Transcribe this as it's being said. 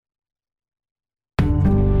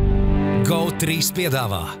3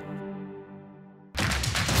 piedāvā.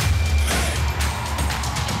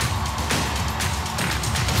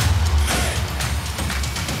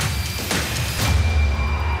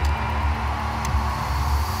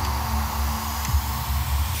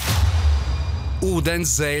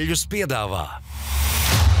 Ūdenszeļļus piedāvā.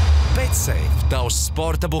 BetSafe, tavs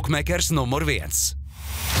sporta bukmekers numur 1.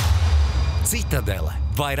 Citadele,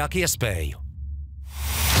 vairāk iespēju.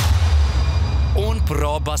 Un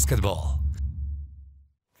Pro basketbolu.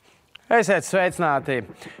 Esiet sveicināti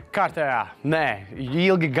kārtējā,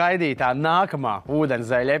 ilgi gaidītā nākamā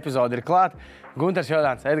Ūdenszeļļu epizode ir klāt. Gunters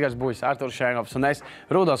Jodāns, Edgars Buļs, Arturs Šēngovs un es,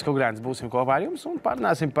 Rudolfs Kugrēns, būsim kopā ar jums un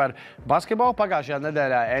parunāsim par basketbolu. Pagājušajā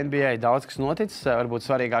nedēļā NBA daudz kas noticis, varbūt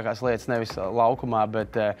svarīgākās lietas nevis laukumā,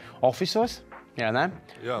 bet ofisos. Jā, ne?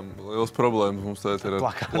 Jā, liels problēmas mums tagad ir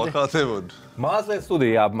ar plakātiem. Mazliet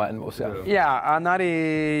studija jāapmaina būs, jā. Jā, un arī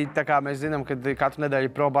tā kā mēs zinām, ka katru nedēļu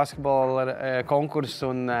ir pro basketbola konkurss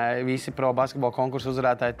un visi pro basketbola konkursu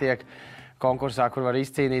uzvarētāji tiek konkursā, kur var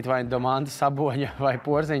izcīnīt vai Domanta Saboņa vai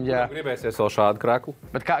Porziņģa. Gribēsies vēl šādu kraklu.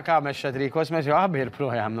 Bet kā mēs šeit rīkosimies, jo abi ir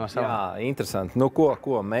projām no savām? Jā, interesanti. Nu, ko?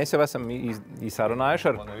 Mēs jau esam izsarunājuši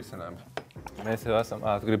ar... Man nevisinājām. Mēs jau esam...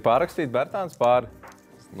 Tu gribi pārrakstīt Bertāns pāri?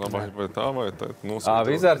 Vai tā, vai tā nosūtīt?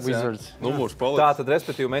 Wizards. Numurs paliks. Tātad,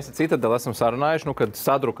 respektīvi, mēs ar Citadeli esam sarunājuši, kad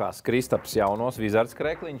sadrukās Kristaps jaunos Wizards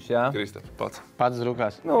krekliņš, jā? Kristaps pats. Pats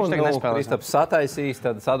drukās. Kristaps sataisīs,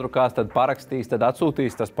 tad sadrukās, tad parakstīs, tad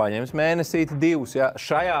atsūtīs, tas paņems mēnesīti 2, jā.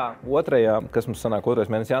 Šajā otrajā, kas mums sanāk 2.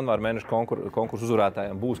 mēnesis janvāra mēneša konkursu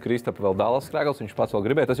uzvarētājiem, būs Kristapa vēl Dallas krekls, viņš pats vēl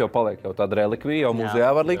gribēja, tas jau paliek jau tāda relikvija, jau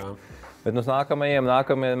muzejā var likt. Jā. Bet uz nākamajiem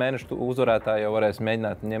mēnešu uzvarētāji jau varēs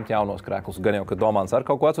mēģināt ņemt jaunos krēklus. Gan jau, ka Domāns ar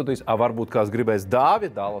kaut ko atsūtīs, varbūt kāds gribēs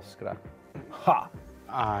Dāvi Dallas krēklu. Ha!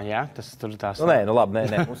 Jā, tas tur tās. Nē, labi,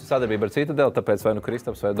 nē. Mums ir sadarbība ar Citadeli, tāpēc vai nu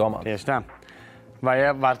Kristaps vai Domāns. Tieši tā. Vai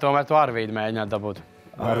var tomēr to Arvīdu mēģināt dabūt?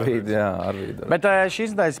 Arvīdu, jā, Arvīdu. Bet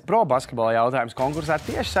šis daļas pro basketbola jautājums konkursā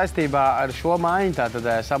tieši saistībā ar šo maiņu.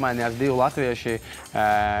 Tātad samainījās 2 latvieši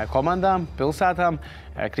komandām, pilsētām.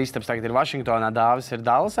 Kristaps tagad ir Vašingtonā, Dāvis ir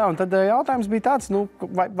Dallasā. Un tad jautājums bija tāds,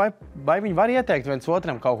 vai viņi var ieteikt viens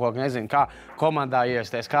otram kaut ko, nezinu, kā komandā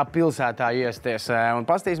iesties, kā pilsētā iesties. Un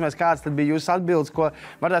pastīsimies, kāds tad bija jūsu atbildes, ko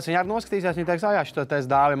varbūt viņi arī noskatīsies. Viņi teiks, jā, šito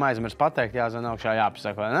teiks Dāvim aizmirs pateikt, jāzvan augšā,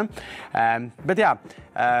 jāpasaka, vai ne? Bet jā,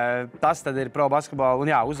 tas tad ir pro basketbolu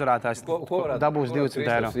un jā, uzvarētājs dabūs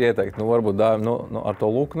 200 eiro. Ieteikt, varbūt Dāvim ar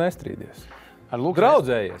to Luku nestrīdies.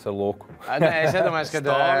 Draudzējies ar Luku. Nē, es iedomājos, ka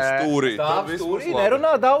Stāv stūrī,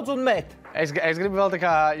 nerunā daudz un met. Es gribu vēl tā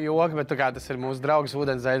kā joku, bet tas ir mūsu draugs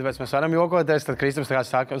Ūdenszeļļi, bet mēs varam jokoties. Tad Kristaps tā kā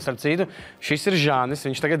saka, un starp citu, šis ir Žānis,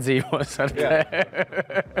 viņš tagad dzīvos ar te.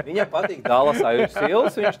 Viņam patīk Dallasā, ir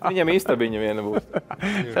sils, viņam istabiņa viena būs.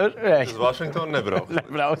 Uz Vašingtonu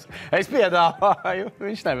nebrauc. Es piedāvāju,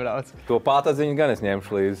 viņš nebrauc. To pātadziņu gan es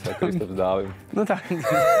ņemšu līdzi ar Kristaps Dāvim. Nu tā.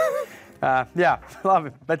 Jā,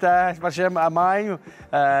 labi, bet par šiem maiņu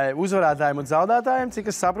uzvarētājiem un zaudētājiem,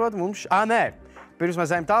 cik es saprotu, mums... Pirms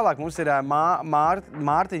mēs ejam tālāk, mums ir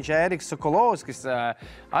Mārtiņš Ēriks Sokolovskis,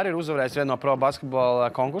 arī ir uzvarējis vienu no pro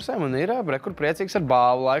basketbola konkursiem un ir rekur priecīgs ar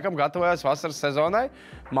balvu. Laikam gatavojas vasaras sezonai,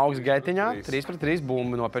 Mauks Getiņā, 3-3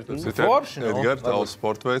 bumbi nopirkt. Forši, Edgars, tavs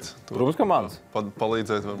sportveids. Protams, komandas.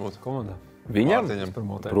 Palīdzēt varbūt. Komandā. Viņam?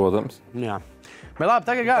 Protams. Jā. Bet labi,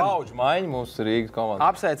 tagad gan. Daudz maiņu mūsu Rīgas komandā.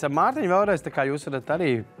 Apsveicam Mārtiņu vēlreiz, tā kā jūs varat arī,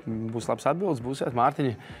 būs labs atbildes, būsiet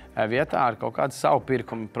Mārtiņa vietā ar kaut kādu savu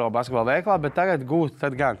pirkumu pro basketbola veiklā, bet tagad gūt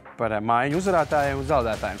tad gan par maiņu uzvarētājiem un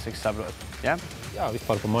zaudētājiem, cik saprot. Ja? Jā,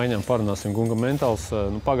 vispār par maiņām parunāsim. Gunga mentāls,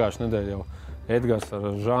 pagājušajā nedēļā jau Edgars ar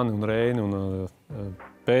Žāni un Reini un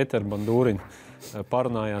Pēteru Bandūriņu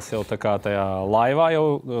parunājās jau tā kā tajā laivā jau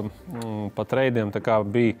pa treidiem, tā kā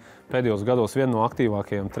bija pēdējos gados viena no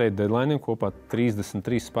aktīvākajiem trade deadlineiem, kopā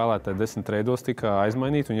 33 spēlētāji 10 treidos tika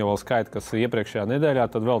aizmainīti, un jau vēl skaita, kas iepriekšējā nedēļā,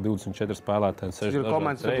 tad vēl 24 spēlētāji. Ir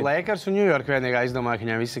komandas ar Lakers un New York vienīgā izdomāja, ka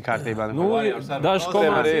viņiem viss ir kārtībā. Dažas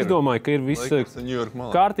komandas izdomāja, ka ir viss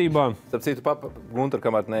kārtībā. Starp citu, Gunter,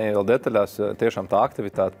 kamēr ne vēl detaļās, tiešām tā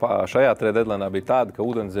aktivitāte šajā trade deadlineā bija tāda, ka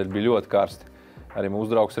Ūdenszeļļi bija ļoti karsti. Arī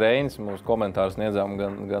mūsu draugs Reinis, mūsu komentārus sniedzām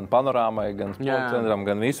gan panorāmai, gan sporta centram,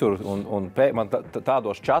 gan visur. Un man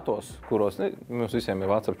tādos čatos, kuros, mums visiem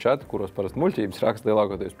ir WhatsApp čati, kuros parasti muļķības raksta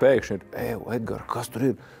lielākoties, pēkšņi ir, Edgar, kas tur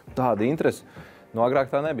ir? Tāda interese.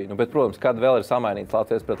 Agrāk tā nebija. Bet, protams, kad vēl ir samainīts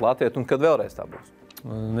Latvijas pret Latvietu un kad vēlreiz tā būs.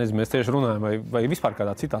 Nezinu, mēs tieši runājam, vai vispār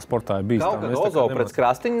kādā citā sportā ir bijis. Kaut kad Ozo pret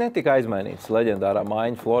Krastiņu netika aizmainīts. Leģendārā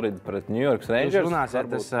maiņa Florida pret New York Rangers. Jūs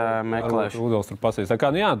runāsiet, es meklēšu. Rudolfs tur pasīs. Tā kā,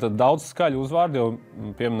 tad daudz skaļu uzvārdu jau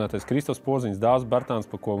pieminētais Kristaps Porziņģis, Dāvis Bertāns,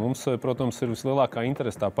 par ko mums, protams, ir vislielākā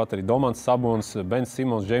interese. Tāpat arī Domants Sabons, Bens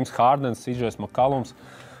Simons, James Hardens, CJs McCallums.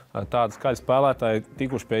 tādi skaļi spēlētāji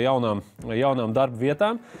tikuši pie jaunām darba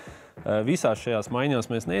vietām. Visās šajās maiņās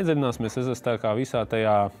mēs neiedziļināsimies. Es esmu tā kā visā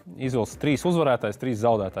tajā izvilcis 3 uzvarētājs, 3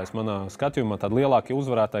 zaudētājs. Manā skatījumā tādi lielākie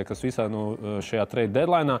uzvarētāji, kas visā šajā trade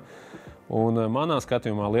deadline. Un manā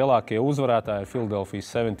skatījumā lielākie uzvarētāji ir Philadelphia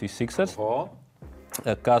 76ers,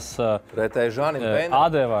 kas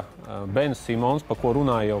atdeva Benu Simons, par ko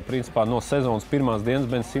runāja jau principā no sezonas pirmās dienas.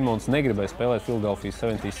 Bens Simons negribēja spēlēt Philadelphia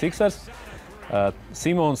 76ers.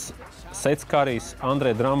 Simons, Sets Karijs,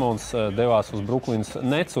 Andre Drummons devās uz Brooklynas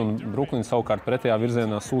Nets, un Brooklyna savukārt pretējā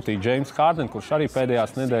virzienā sūtīja James Harden, kurš arī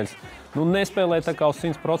pēdējās nedēļas nespēlēja tā kā uz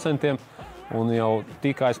 100%, un jau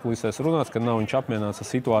tika aizkulisēs runāts, ka nav viņš apmierināts ar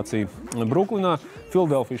situāciju Brooklynā.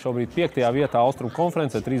 Philadelphia šobrīd 5. vietā Austrumu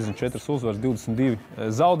konferencē, 34 uzvaras,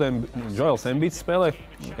 22 zaudējumi. Joels Embiids spēlē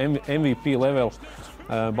MVP level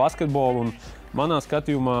basketbolu, un manā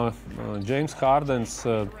skatījumā James Hardens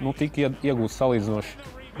tika iegūts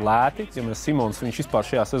salīdzinoši lēti. Ja mēs Simons, viņš vispār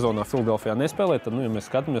šajā sezonā Philadelphijā nespēlē, tad, ja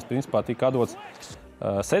mēs skatāmies, principā tika atdots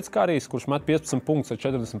Sets Karijs, kurš met 15 punktus ar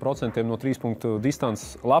 40% no 3 punktu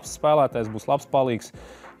distances. Labs spēlētājs, būs labs palīgs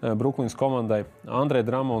Brooklynas komandai. Andre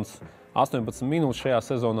Drummons 18 minūtes šajā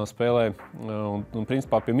sezonā spēlē, un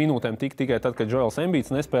principā pie minūtēm tikai tad, kad Joels Embiids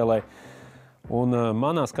nespēlēja. Un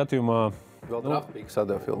manā skatījumā vēl draft pīks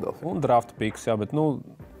atdeva Philadelphia. Un draft pīks, jā, bet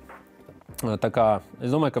tā kā es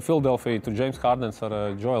domāju, ka Philadelphia, tur James Hardens ar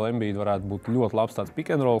Joel Embiidu varētu būt ļoti labs tāds pick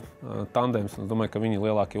and roll tandems. Es domāju, ka viņi ir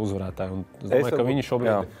lielākie uzvarētāji. Un es domāju, ka viņi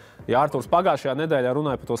šobrīd, ja Arturs pagājušajā nedēļā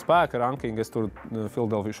runāja par to spēka rankingu, es tur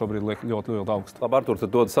Philadelphia šobrīd liek ļoti augstu. Labi, Artur,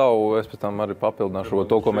 tad dod savu, es pēc tam arī papildināšu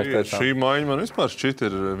to, ko mēs teicām. Šī maiņa man vispār šķiet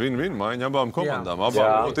ir win-win maiņa abām komandām.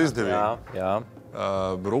 Abām ļoti izdevīgi. Jā.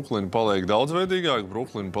 Brooklyn paliek daudzveidīgāk,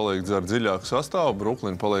 Brooklyn paliek ar dziļāku sastāvu,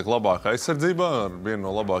 Brooklyn paliek labāk aizsardzībā ar vienu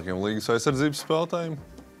no labākajiem līgas aizsardzības spēlētājiem.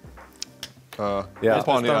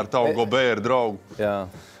 Kompānijā ar tavu Gobert draugu. Jā.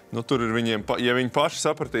 Tur ir viņiem, ja viņi paši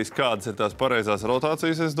sapratīs, kādas ir tās pareizās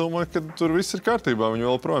rotācijas, es domāju, ka tur viss ir kārtībā. Viņi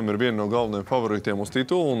vēl projām ir viena no galvenajiem favoritiem uz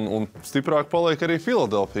titulu, un stiprāk paliek arī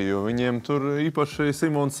Philadelphia, jo viņiem tur īpaši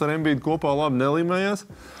Simons ar Embiidu kopā labi nelīmējās.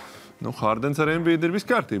 Hardens ar Embiidu ir viss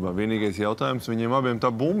kārtībā. Vienīgais jautājums, viņiem abiem tā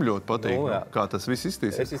bumba ļoti patīk. Kā tas viss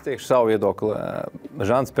iztīsies? Es izteikšu savu viedokli.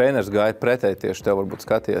 Žants Pēners gāja pretēji tieši tev varbūt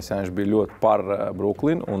skaties, ja viņš bija ļoti par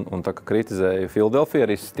Brooklynu un tā kā kritizēja Philadelphia,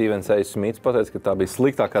 arī Stevens A. Smits pateica, ka tā bija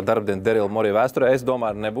sliktākā darbdiena Darila Morija vēsturē. Es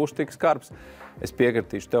domāju, nebūšu tik skarbs. Es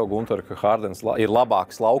piekritīšu tev, Gunter, ka Hardens ir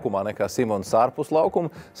labāks laukumā nekā Simons ārpus laukuma.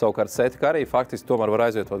 Savukārt Seti Karī faktiski tomēr var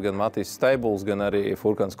aizvietot gan Matīs Steibuls, gan arī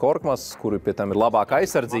Furkans Korkmaz, kuri pie tam ir labāk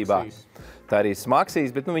aizsardzībā. Tā arī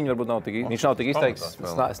Smaksīs, bet viņš varbūt viņš nav tik izteikts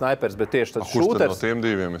snaipers, bet tieši tas šūters. Kurš tad no tiem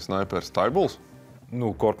diviem ir snaipers? Steibuls?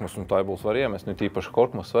 Korkmaz un Steibuls var iemest, tīpaši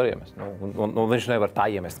Korkmaz var iemest. Viņš nevar tā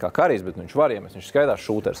iemest kā Karijs, bet viņš var iemest, viņš skaidrs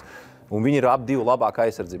šūters. Un viņi ir ap divu labāk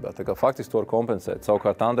aizsardzībā. Tā kā faktiski to var kompensēt.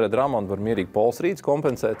 Savukārt Andre Drummond var mierīgi Pols Rīds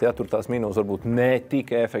kompensēt. Ja tur tās minūtes varbūt ne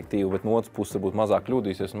tik efektīvi, bet no otras puses varbūt mazāk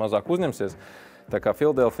kļūdīsies un mazāk uzņemsies. Tā kā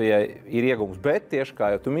Philadelphijai ir iegums, bet tieši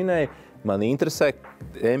kā jau tu minēji, man interesē,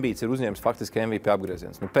 Embiids ir uzņēmis faktiski MVP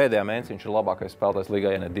apgrieziens. Pēdējā mēnesī viņš ir labākais spēlētājs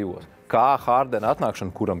līgā, ja ne divos. Kā Hardena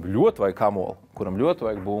atnākšana, kuram ļoti vajag kamolu, kuram ļoti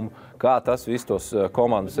vajag bumbu, kā tas viss tos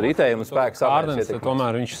komandas ritējumu un spēku Hardens,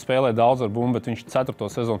 tomēr viņš spēlē daudz ar bumbu, bet viņš 4.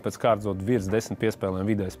 sezonu pēc kārtas virs 10 piespēlēm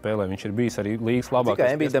vidēji spēlē. Viņš ir bijis arī līgas labākais.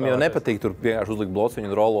 Tikai Embiidam jau nepatīk tur vienkārši uzlikt blociņu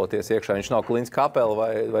un roloties iekšā. Viņš nav Klins Kapela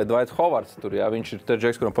vai Dwights Howards tur, jā. Viņš ir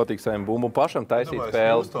Džeks, kuram patīk saviem bumbu pašam taisīt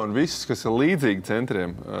spēles. Un viss, kas ir līdzīgi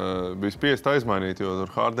centriem, bija spiest aizmainīt, jo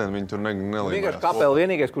tur Harden viņi tur nelīmējās. Vienkārši Kapela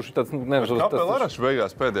vienīgais, kurš tāds Kapela arī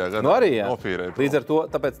beigās pēdējā gadā nofīrēja. Līdz ar to,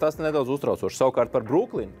 tāpēc tas nedaudz uztraucoši. Savukārt par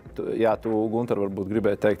Brooklynu, tu Gunter varbūt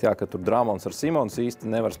gribēji teikt, ka tur Drummons ar Simons īsti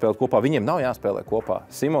nevar spēlēt kopā. Viņiem nav jāspēlē kopā.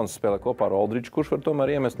 Simons spēlē kopā ar Aldridžu, kurš var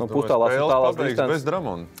tomēr iemest no pustālās un tālās distances. Bez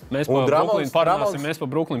Drummonda. Mēs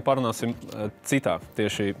par Brooklynu parunāsim citā,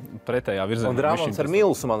 tieši pretējā virzienā. Un Drummons ar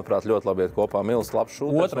Milsu, manuprāt, ļoti labi iet kopā. Mills labs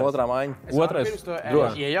šūters, otrā maiņa.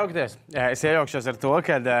 Iejaukties. Es iejaukšos ar to,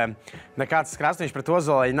 ka nekāds krasniņš pret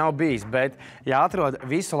Ozoliņu nav bijis, bet jāatrod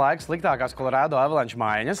visu laiku sliktākās Colorado Avalanche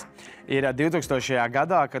maiņas. Ir 2000.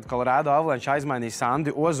 gadā, kad Colorado Avalanche aizmainīja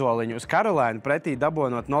Sandi Ozoliņu uz Karolīnu, pretī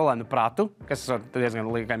dabonot Nolanu Pratu, kas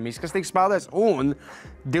diezgan līgai miskastīgs spēlētājs, un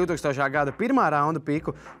 2000. gada pirmā raunda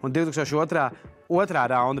piku un 2002. otrā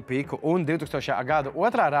raunda piku, un 2000. gada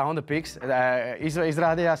otrā raunda piks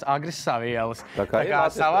izrādījās Agris Savielas. Tā kā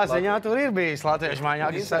savā ziņā tur ir bijis latviešu maiņa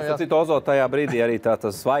Agris Savielas. Citu Ozo tajā brīdī arī tas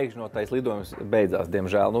zvaigžņotais lidojums beidzās,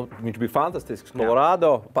 diemžēl. Viņš bija fantastisks.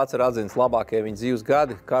 Colorado pats ir atzins labākie viņa dzīves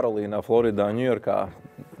gadi. Karolīnā, Floridā, Ņujorkā.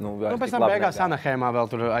 Pēc tam beigās Anaheimā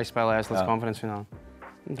vēl tur aizspēlējās līdz konferences finālam.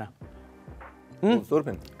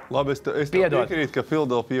 Turpin. Labi, es tev Piedod. piekrītu, ka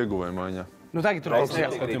Filadelfija ieguvēja maiņā. Nu, tagad tur kaut kas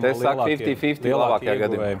Es saku 50-50 labākajā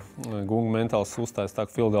gadījumā. Gunga mentāls uzstājas tā,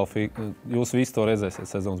 ka Filadelfija, jūs visi to redzēsiet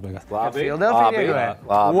sezonas beigās. Labi. Filadelfija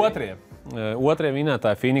ieguvēja. Otrie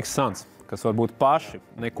vinētāji Phoenix Suns, kas varbūt paši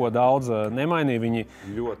neko daudz nemainīja. Viņi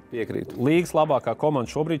Ļoti piekrītu. līgas labākā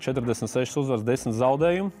komanda šobrīd 46 uzvaras, 10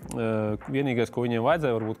 zaudējumu. Vienīgais, ko viņiem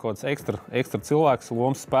vajadzēja, varbūt kaut kāds ekstra cilvēks,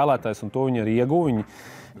 lomas spēlētājs, un to viņi arī ieguva. Viņi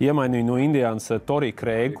iemainīja no Indiānas Toriju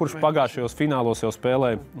Kreigu, kurš pagājušajos finālos jau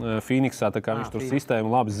spēlēja Phoenixā, tā kā viņš tur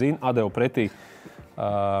sistēmu labi zina, atdeva pretī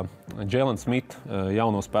Jalen Smith,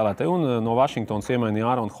 jauno spēlētāju, un no Vašingtonas iemainīja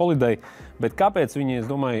Āronu Holiday. Bet kāpēc viņi, es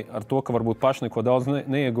domāju, ar to, ka varbūt paši neko daudz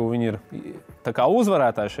neieguva, viņi ir tā kā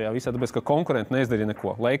uzvarētāji šajā visā, tāpēc, ka konkurenti neizdarīja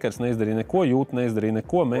neko. Lakers neizdarīja neko, Utah neizdarīja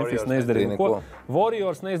neko, Memphis neizdarīja neko.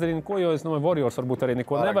 Warriors neizdarīja neko, jo es domāju, Warriors varbūt arī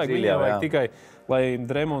neko nevajag. Viņiem vajag tikai, lai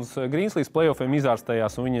Dremons Grīnslīs play-offiem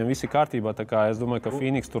izārstējās, un viņiem visi kārtībā. Tā kā es domāju, ka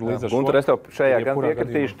Phoenix tur līdz ar šo. Gunter, es tev šajā gan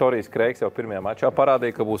piekritīšu, Torijs Kreigs jau pirmajā mačā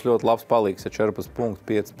parādīja, ka būs ļoti labs palīgs ar 14 punktu,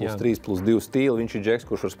 5 plus 3 plus 2 stīli. Viņš ir džeks,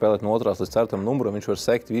 kurš var spēlēt no 2. līdz 4. numuram, viņš var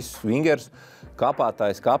sekt visus wingers.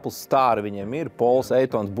 Kapātājs, kapls, stāri viņiem ir, Pols,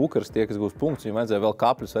 Eitons, Bukers, tie, kas gūs punktus, viņiem vajadzēja vēl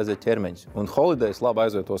kapļus, vajadzēja ķermeņus. Un Holidays labi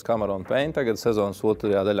aizvietos Cameron Payne tagad sezonas 2.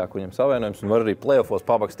 daļā, kur viņam savienojums, un var arī play-offos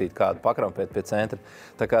pabakstīt kādu, pakrampēt pie centra.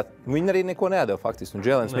 Tā kā viņi arī neko neatdeva faktiski, un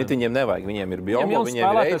Jalen Smith viņiem nevajag, viņiem ir Biomo, viņiem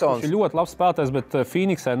ir Eitons. Viņš ir ļoti labs spēlētājs, bet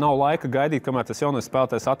Phoenixai nav laika gaidīt, kamēr tas jaunais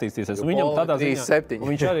spēlētājs attīstīsies. Viņam tādā ziņā,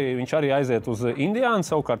 viņš arī aiziet uz Indiānu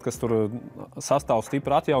savukārt, kas tur sastāvu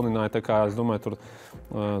stipri atjaunināja, tā kā es domāju, tur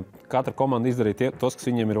katra komanda izdarīja tos, kas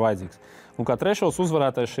viņiem ir vajadzīgs. Un kā trešos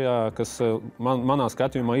uzvarētājs šajā, kas manā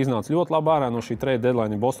skatījumā iznāca ļoti labi ārā no šī trade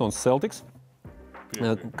deadline, Bostonas Celtics,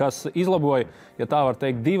 kas izlaboja, ja tā var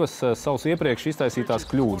teikt, divas savas iepriekš iztaisītās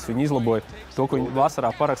kļūdas. Viņi izlaboja to, ko viņi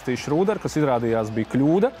vasarā parakstīja Šrūderu, kas izrādījās bija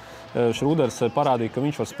kļūda. Šrūders parādīja, ka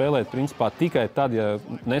viņš var spēlēt principā tikai tad, ja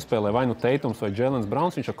nespēlē vai nu Teitums vai Jēlens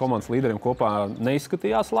Brauns. Viņš ar komandas līderiem kopā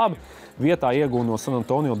neizskatījās labi. Vietā iegūja no San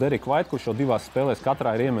Antonio Deriku Vaitu, kurš jau divās spēlēs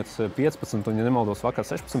katrā ir iemetis 15, un, ja nemaldos, vakar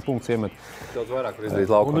 16 punktus iemet. Daudz vairāk var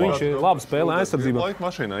izdarīt laukumā. Un viņš labi spēlē aizsardzībā. Laika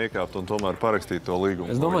mašīnā iekāpt un tomēr parakstīt to līgumu.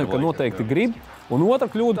 Es domāju, ka noteikti grib. Un otra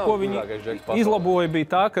kļūda, ko viņi izlaboja, bija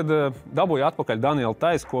tā, ka dabūja atpakaļ Danielu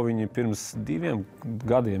Taisu, ko viņi pirms 2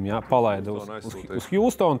 gadiem palaida uz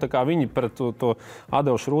Houstonu. Tā kā viņi pret to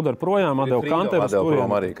atdeva Šrūderu projām, atdeva Kanteru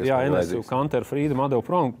turiem. Jā, Enesu Kanteru Frīdam atdeva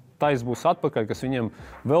prom. Tais būs atpakaļ, kas viņiem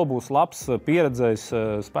vēl būs labs pieredzējis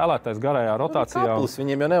spēlētājs garajā rotācijā. Kaplis,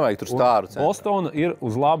 viņiem jau nevajag tur stāru. Bostona ir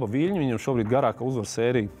uz laba viļņa, viņiem šobrīd garāka uzvaru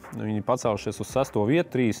sērija. Viņi pacēlušies uz 6.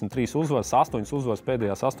 vietu, 33 uzvaras, 8 uzvaras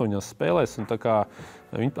pēdējās 8 spēlēs. Un tā kā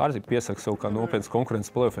viņi arī piesaka sev kā nopietnas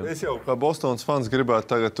konkurences play-offiem. Es jau kā Bostonas fans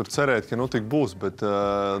gribētu tagad tur cerēt, ka tik būs, bet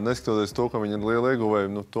neskatoties to, ka viņi ir liela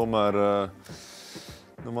ieguvēja, tomēr,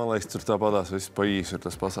 man liekas, tur tāpatās viss pa īsu ir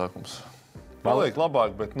tas pasākums. Paliek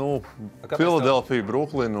labāk, bet, Filadelfija,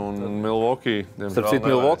 Bruklina un Milwaukee. Starp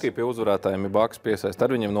citu, Milwaukee pie uzvarētājiem ir Baks piesaist,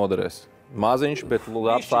 ar viņiem noderēs. Maziņš, bet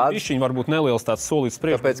labs tāds. Viņš varbūt neliels tāds solīts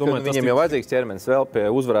priekš. Tāpēc, ka viņiem jau vajadzīgs ķermenis vēl pie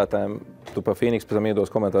uzvarētājiem. Tu pa Phoenix pēc tam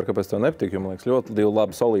iedos komentāru, kāpēc tev nepatīk, jo man liekas ļoti divi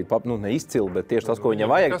labi solīti, ne izcili, bet tieši tas, ko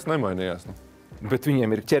viņiem vajag. Kas nemainījās? Bet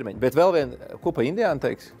viņiem ir ķermeņi. Bet vēl ko pa Indiānu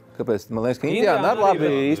teiks? Kāpēc? Man liekas, ka Indiāna arī labi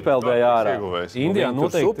izpeldēja ārā. Indiāna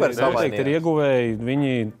noteikti ir ieguvēji.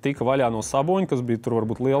 Viņi tika vaļā no Saboņa, kas bija tur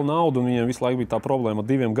varbūt liela nauda, un viņiem visu laiku bija tā problēma ar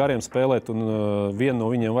 2 gariem spēlēt, un vienu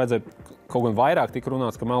no viņiem vajadzēja kaut gan vairāk tika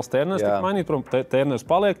runāts, ka Miles Turners tika mainīt, prom, Turners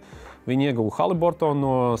paliek. Viņi ieguva Haliburtonu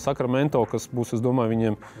no Sacramento, kas būs, es domāju,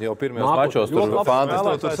 viņiem jau pirmajos mačos tur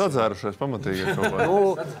fantastiski. Tur sadzērušies pamatīgi.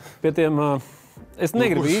 Pie tiem es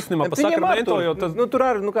negribu īstenībā pa Sacramento, jo tas... Tur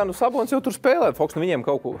arī, Sabons jau tur spēlē, Foks, viņiem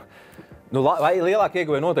kaut ko... vai lielāk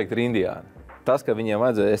ieguvēja noteikti ir Indiāna. Tas, ka viņiem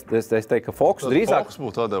vajadzēja, es teiktu, ka Foks drīzāk... Foks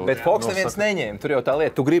būtu atdevuši. Bet Foks neviens neņēma, tur jau tā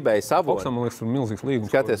lieta, tu gribēji Sabonu. Foksam, man liekas, tur milzīgs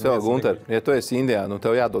līgums. Skaties vēl, Gunter, ja tu esi Indiāna,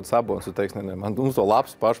 tev jādod Sabons, tu teiksi, mums to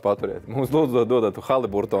labs paši paturiet. Mums dodat tu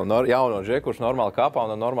Haliburtonu, jauno džeku, kurš normāli kāpā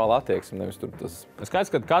un normāli attieksmi, nevis tur tas...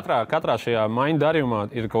 Skaidrs, ka katrā šajā maiņu darījumā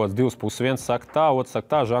ir kaut kāds 2 puses. Viens saka tā, otrs saka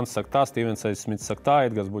tā, Žants saka tā, Stevens Smits saka tā,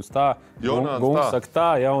 Edgars Buļs tā, Gunga saka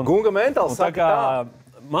tā, ja, un... Gunga mentāls saka tā.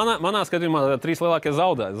 Manā skatījumā 3 lielākie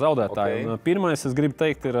zaudētāji. Okay. Pirmais, es gribu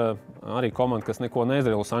teikt, ir arī komanda, kas neko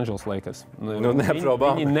neizdarīja Los Angeles Lakers.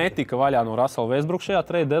 Viņi netika vaļā no Russell Westbrook šajā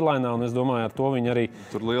trade deadline, un es domāju, ar to viņi arī...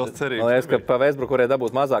 Tur liels cerības. Man liekas, ka pa Westbrook varēja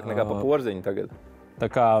dabūt mazāk nekā pa Porziņu tagad. Tā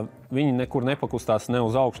kā viņi nekur nepakustās ne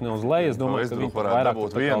uz augšu, ne uz leju. Es domāju, ka viņi varētu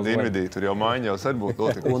dabūt vienu individiju, tur jau maiņa jau ser būtu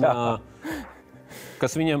notikus.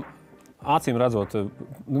 Kas viņiem acīm redzot,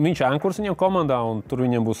 viņš ēnkurs viņam komandā, un tur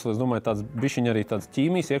viņam būs, es domāju, tāds bišķiņ arī tāds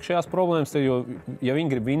ķīmijas iekšējās problēmas, jo, ja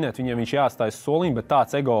viņi grib vinnēt, viņam viņš jāstājas soliņu, bet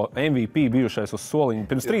tāds ego MVP bijušais uz soliņu.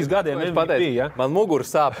 Pirms 3 gadiem MVP, ja? Man mugura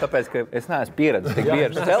sāp, tāpēc, ka es neesmu pieredzis tik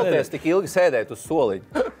bieži celties, tik ilgi sēdēt uz soliņu.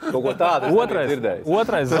 Kaut ko tādu es nebiju dzirdējis.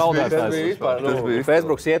 Otrais zaudētājs.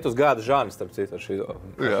 Facebooks iet uz gada žāni, starp citu, ar šo,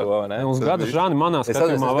 ne? Uz gada žāni manā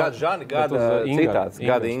skatījumā. Gada žāni, gada citāds,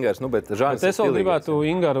 gada Ingars. Bet žānis es vēl gribētu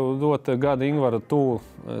Ingaru dot gada Ingvaru tuvu.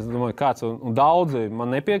 Es domāju, kāds un daudzi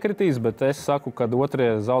man nepiekritīs, bet es saku, ka otrie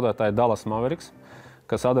zaudētāji Dallas Mavericks,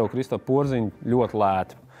 kas atdeva Kristapu Porziņģi ļoti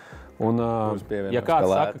lēti. Un, ja kāds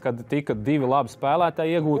saka, ka tika 2 labi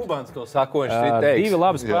spēlētāji iegūt, Ubans to sako, viņš teiks. 2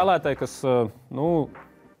 labi spēlētāji, kas,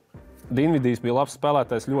 Dinvidijs bija labs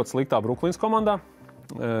spēlētājs ļoti sliktā Brooklynas komandā.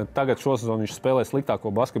 Tagad šosezonu viņš spēlē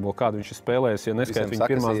sliktāko basketbolu, kādu viņš ir spēlējis, ja neskait viņa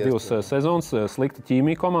pirmās 2 sezonas slikta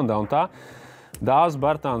ķīmija komandā un tā. Dāvis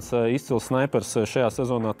Bertāns, izcils snaipers šajā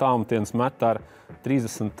sezonā tālmetiens met ar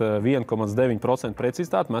 31,9%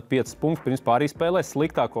 precizitāti, met 5 punktus, principā arī spēlē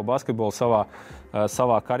sliktāko basketbolu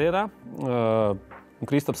savā karjerā.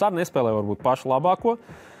 Kristaps arī nespēlē varbūt pašu labāko.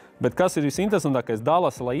 Bet kas ir visinteresantākais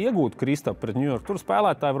Dallas, lai iegūtu Kristapu pret New York? Tur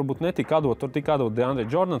spēlētāji varbūt netika atdot. Tur tika atdot DeAndre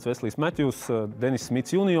Jordans, Veslijs Matthews, Denis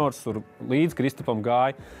Smits juniors, tur līdz Kristapam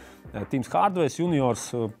gāja Tims Hardvejs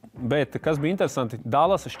juniors. Bet kas bija interesanti,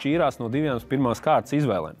 Dallas šķīrās no 2 pirmās kārtas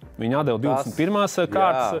izvēlēm. Viņi atdeva 21.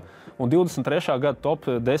 kārtas un 23. gada top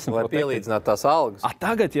 10. Lai pielīdzinātu tās algas.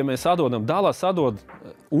 Tagad, ja mēs atdodam, Dallas atdod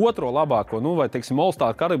otro labāko, vai, teiksim,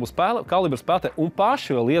 All-Star kalibra spēlētāju un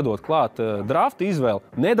paši vēl iedot klāt drafta izvēli,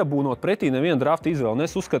 nedabūnot pretī nevienu drafta izvēli. Un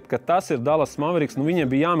es uzskatu, ka tas ir Dallas Mavericks. Viņiem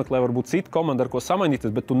bija jāmeklē varbūt cita komanda, ar ko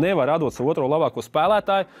samainīties, bet tu nevari atdot savu otro labāko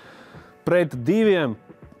spēlētāju pret 2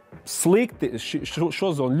 slikti,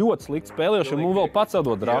 šo zonu ļoti slikti spēlējuši, un vēl pats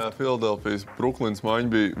atdot draftu. Jā, Filadelfijas Brooklynas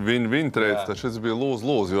maiņu bija win-win trades, tad šis bija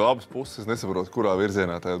lose-lose, jo abas puses nesaprot, kurā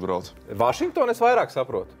virzienā tajā brauc. Vašingtonu es vairāk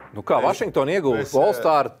saprotu. kā Vašingtona ieguva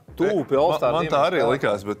All-Star tūpi pie All-Star. Man tā arī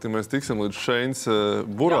likās, bet ja mēs tiksim līdz Šeins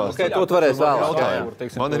burās. Jā, to varēs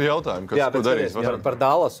vēlāk. Man ir jautājumi, kas ko darīs. Par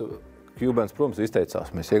Dallasu. Kubans, protams,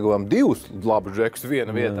 izteicās, mēs ieguvām 2 labus džekus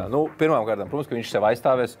viena vietā. Pirmām kārtām, protams, ka viņš sev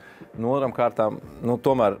aizstāvēs. Otram kārtām,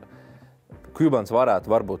 tomēr Kubans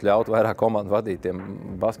varbūt ļaut vairāk komandu vadītiem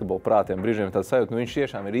basketbola prātiem brīžiem tāds sajūt. Viņš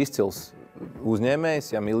tiešām ir izcils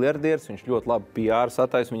uzņēmējs, miljardieris, viņš ļoti labi PR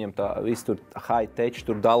satais, viņam tā viss tur high-tech,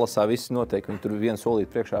 tur Dallasā viss notiek, viņi tur vienu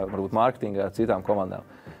solīt priekšā, varbūt mārketingā ar citām komandām.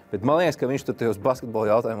 Bet man liekas, ka viņš tur tajos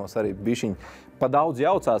basketbola jautājumos arī bišķiņ pa daudz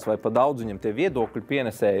jaucās vai pa daudz viņam tie viedokļi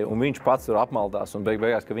pienesēja, un viņš pats tur apmaldās, un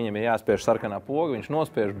beigās, ka viņam ir jāspiež sarkanā poga, viņš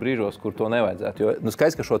nospiež brīžos, kur to nevajadzētu. Jo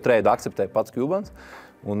skaidrs, ka šo treidu akceptē pats Kubans,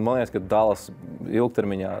 un man liekas, ka Dallas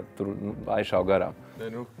ilgtermiņā tur aizšāv garām.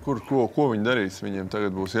 Ko viņi darīs? Viņiem tagad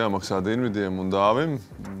būs jāmaksā Dinvidiem un Dāvim,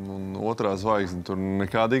 un otrā zvaigzne tur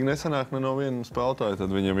nekādīgi nesanāk no viena spēlētāja, tad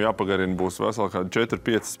viņiem jāpagarina būs vesel kādi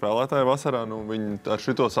 4-5 spēlētāji vasarā, viņi ar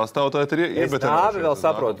šito sastāvtāju ir iebetenojuši. Es Dāvi vēl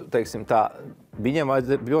saprotu, teiksim tā, viņam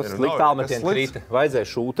vajadzēja ļoti slikti tālmetienu krita,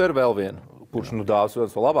 vajadzēja šūteru vēl vienu. Kurš Dāvis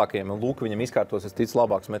viens no labākajiem, un lūk, viņam izkārtos, es ticu,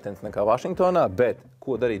 labāks metiens nekā Vašingtonā, bet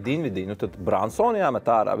ko darīja Dinvidī? Tad Bransonu jāmet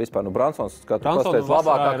ārā vispār. Bransons, kā tu pastāst,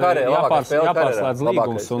 labākā karē, labākā spēle karē. Jāpārslēdz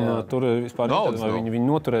līgums, un tur vispār vai viņi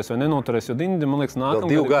noturēs vai nenoturēs, jo Dinvidī, man liekas,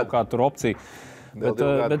 nākamgad ir kā tur opcija. Bet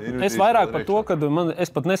es vairāk par to, ka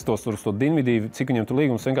es pat nestos tur uz to Dinvidī, cik viņam tur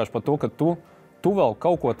līgums, vienkārši par to, ka tu vēl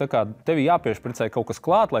kaut ko tā kā tevi jāpiešpricē kaut kas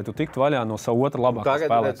klāt, lai tu tiktu vaļā no savu otru labāko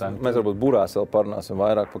spēlētāju. Mēs varbūt burās vēl parunāsim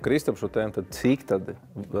vairāk par Kristapu šo tēmu, tad cik tad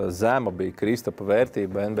zema bija Kristapa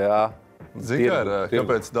vērtība NBA?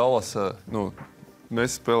 Kāpēc Dallas,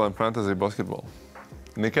 mēs spēlējam fantasy basketbolu.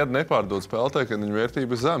 Nekad nepārdod spēlētāji, kad viņu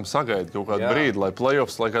vērtība ir zema. Sagaida kaut kādu brīdi, lai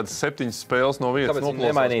playoffs, lai kādas 7 spēles no vietas noplosās. Kāpēc viņi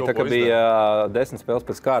nemainīja, tā kā bija 10 spēles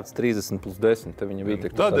pēc kārtas, 30+10, tad viņa bija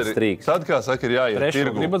tāds strīks. Tad, kā saka, ir jāiet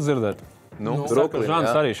tirgu. Gribat dzirdēt?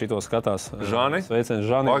 Žanis arī šito skatās. Žani? Sveiciens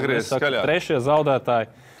Žani. Pagriez skaļāk. Trešie zaudētāji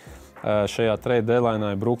šajā trade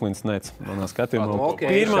deadline'ā ir Brooklyns Nets. Manā skatījumā.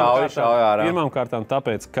 Pirmām kārtām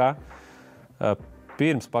tāpēc, ka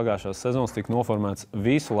pirms pagājušās sezonas tika noformēts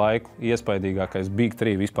visu laiku iespaidīgākais Big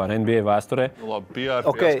 3 vispār NBA vēsturē.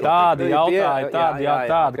 Tādi jautāji,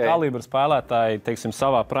 tādi kalibra spēlētāji, teiksim,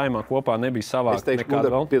 savā primā kopā nebija savāk nekāda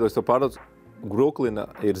vēl. Piedos to pārdodz. Brooklyna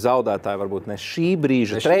ir zaudētāji varbūt ne šī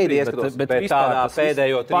brīža treidi ieskatos, bet tādā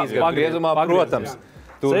pēdējo 3 gadu griezumā, protams.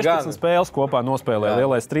 16 spēles kopā nospēlēja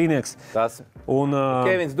lielais trīnieks.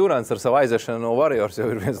 Kevins Durants ar savu aiziešanu no Warriors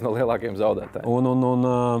jau ir viens no lielākajiem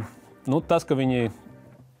zaudētājiem. Tas, ka viņi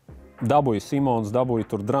dabūja Simons, dabūja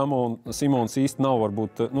tur Dramons. Simons īsti nav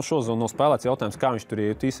varbūt, šozonu nav spēlēts jautājums, kā viņš tur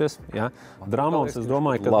iejutīsies. Ja? Dramons, es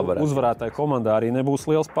domāju, ka uzvarētāja komandā arī nebūs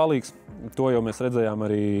liels palīgs. To jau mēs redzējām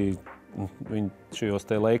arī šajos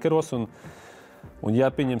te Lakeros. Un ja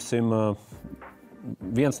pieņemsim,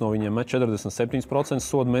 viens no viņiem met 47%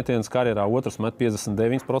 sodu metienus karjerā, otrs met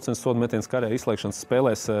 59% sodu metienus karjerā izslēgšanas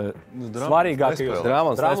spēlēs. Svarīgākajos.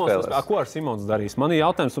 Dramons nespēlēs. Ko ar Simons darīs? Man ir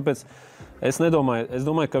jautājums, tāpēc es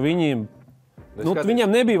domāju, ka viņiem,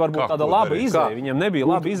 viņiem nebija varbūt tāda laba izēja. Viņiem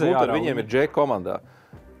nebija laba izēja. Viņiem ir Džeka komandā.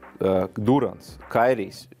 Durants,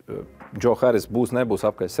 Kairijs, Džo Haris nebūs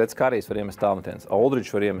apkārt. Sets Karijs var iemest tālmetienus.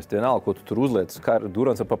 Aldridžs var iemest vienalga, ko tu tur uzliec.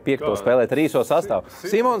 Durants var pa 5. spēlēt ar īso sastāvu.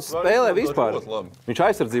 Simons spēlē vispār. Viņš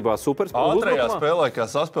aizsardzībā superspēlē. Ātrajā spēlē,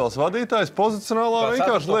 kā saspēles vadītājs, pozicionālā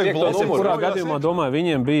vienkārši liek Es kurā gadījumā domāju,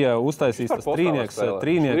 viņiem bija uztaisīts tas trīnieks.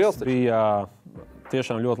 Trīnieks bija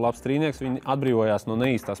tiešām ļoti labs trīnieks. Viņi atbrīvojās no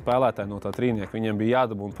neīstā spēlētāja, no tā trīnieka. Viņiem bija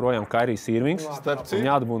jādabūna projām Kairijs Irvings un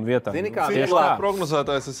jādabūna vietā. Tieši kā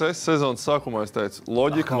prognozētājs es sezonas sākumā es teicu,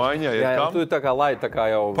 loģika maiņā ir kam? Tu tā kā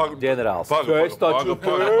jau ģenerāls. Es taču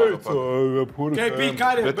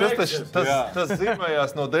teicu! Tas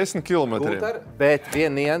zīmējās no 10 kilometriem. Bet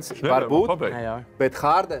vien nians varbūt, bet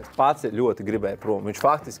Hardens pats ļoti gribēja prom. Viņš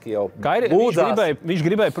faktiski jau viņš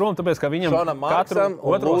gribēja prom, tāpēc, ka viņam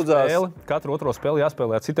katru otro spēli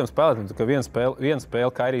jāspēlē ar citiem spēlētājiem, ka viena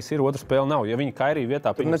spēle Kairijs ir, otra spēle nav. Ja viņa Kairija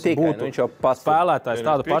vietā būtu spēlētājs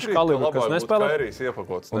tāda paša kalibra, kas nespēlē.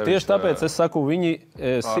 Un tieši tāpēc es saku, viņi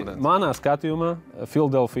manā skatījumā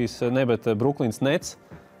Philadelphijas, bet Brooklyns Nets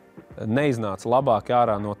neiznāca labāk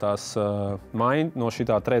ārā no tās no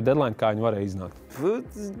šitā trade deadline, kā viņi varēja iznākt.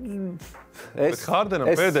 Bet Hardenam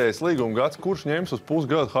pēdējais līguma gads, kurš ņems uz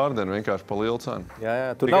pusgadu Hardenu vienkārši pa lielu cenu?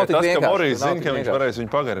 Tur nav tik vienkārši. Tas, ka Morijs zina, ka viņš varēs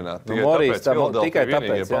viņu pagarināt. Tikai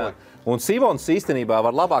tāpēc, jā. Un Simons īstenībā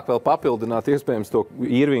var labāk vēl papildināt iespējams to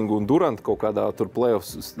Irvingu un Durantu kaut kādā tur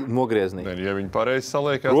playoffs nogrieznī. Ja viņi pareizi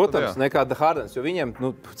saliekās, protams, nekāda Hardens, jo viņiem,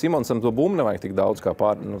 Simonsam to bumbu nevajag tik daudz kā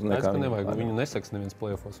nevajag, viņu nesaks neviens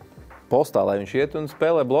playoffos. Postā, lai viņš iet un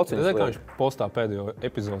spēlē blociņus. Kā viņš postā pēdējo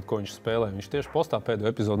epizodu, ko viņš spēlē? Viņš tieši postā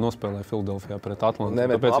pēdējo epizodu nospēlēja Philadelphijā pret Atlantu.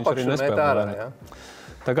 Tāpēc viņš arī nespēlē.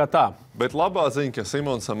 Tā kā tā. Bet labā ziņa, ka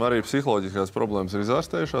Simonsam arī psiholoģiskās problēmas ir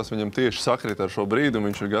izārstējušās. Viņam tieši sakrit ar šo brīdi, un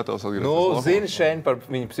viņš ir gatavs atgriezties. Zini šeit par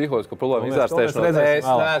viņu psiholoģisko problēmu izārstēšanos. Es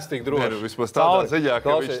neesmu tik droši. Vismaz tādā ziņā,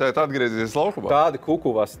 ka viņš tēt atgriezīsies laukumā. Tādi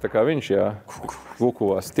kukuvas, tā kā viņš, jā.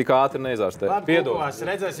 Kukuvas. Tik ātri neizārstē. Kukuvas,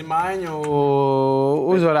 redzēsim maiņu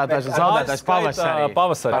uzvarētājs un zaudētājs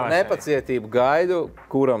pavasarī. Ar nepacietību gaidu,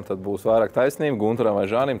 kuram tad būs vairāk taisnība, Guntaram vai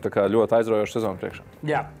Žānim, tā kā ļoti aizraujoša sezona priekšā.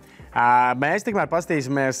 Jā. Mēs tikmēr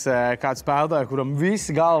paskatīsimies kādu spēlētāju, kuram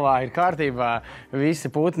visi galvā ir kārtībā, visi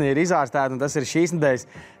putni ir izārstēti, un tas ir šīs nedēļas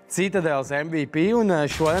Citadeles MVP. Un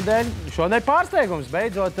šonedēļ pārsteigums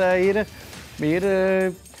beidzot ir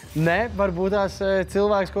varbūt tās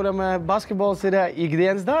cilvēks, kuram basketbols ir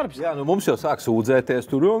ikdienas darbs. Jā, mums jau sāk sūdzēties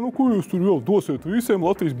tur, ko jūs tur jau dosiet visiem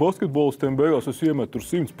Latvijas basketbolistiem, beigās es iemetu tur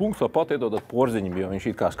 100 punktus, pat iedodat Porziņam, jo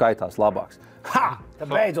viņš it kā skaitās labāks. Tad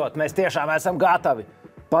beidzot, mēs tiešām esam gatavi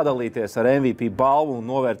padalīties ar MVP balvu un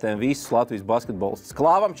novērtējam visus Latvijas basketbolistus.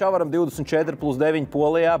 Klāvam Čavaram 24+9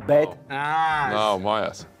 Polijā, bet nav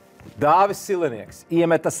mājās. Dāvis Silinieks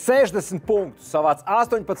iemeta 60 punktus, savāc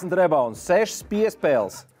 18 reboundus, 6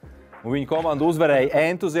 piespēles. Un viņa komanda uzvarēja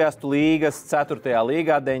entuziastu līgas 4.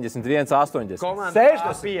 līgā 91-80. Komanda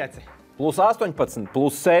A5. Plus 18,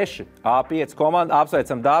 plus 6, A5 komanda,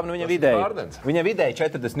 apsveicam Dāvi, viņa vidēji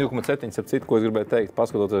 42,7, ko es gribēju teikt,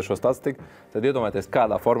 paskatoties šo statistiku, tad iedomājieties,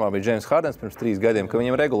 kādā formā bija James Hardens pirms 3 gadiem, ka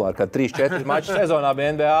viņam regulāri, kā 3-4 maču sezonā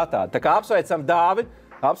bija NBA tāda. Tā kā apsveicam Dāvi,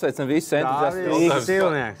 apsveicam visus entuziastu.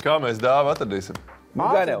 Kā mēs Dāvi atradīsim?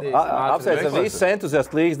 Apsveicam visus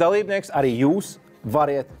entuziastu līgas dalībnieks, arī jūs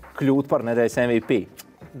variet kļūt par nedēļas MVP.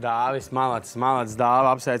 Dāvis, malacis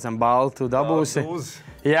Dāvi, apsveicam baltu dabūsi.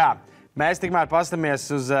 Jā. Mēs tikmēr pastamies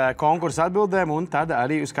uz konkursu atbildēm un tad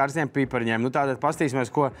arī uz karstiem pipariņiem. Tātad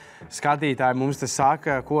pastīsimies, ko skatītāji mums te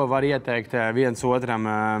saka, ko var ieteikt viens otram.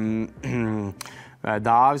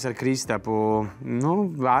 Dāvis ar Kristapu.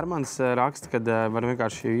 Vērmans raksta, kad var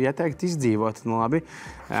vienkārši ieteikt izdzīvot. Labi.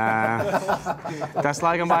 Tas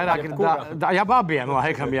laikam vairāk ir... Jā, abiem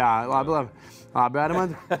laikam, jā. Labi,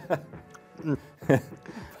 Vērmand.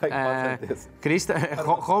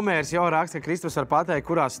 Homērs jau raksta, ka Kristus var pateikt,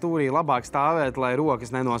 kurā stūrī labāk stāvēt, lai rokas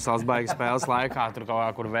nenosals baigi spēles laikā, tur kaut kā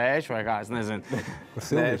kur vējš vai kā, es nezinu.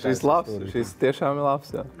 Šis labs, šis tiešām ir labs,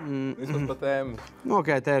 jā. Vismaz pa tēmu.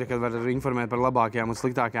 Te ir, kad var informēt par labākajām un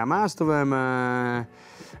sliktākajām ēstuvēm.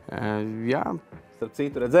 Jā, Starp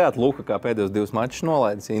citu, redzējāt, Luka, kā pēdējos 2 mačus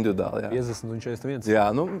nolaidis individuāli. Jā. 50 un 41. Jā,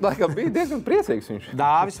 nu, laikam bija diezgan priecīgs viņš.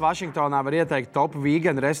 Dāvis Vašingtonā var ieteikt top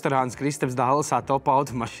vegan restorāns Kristaps Dallasā, top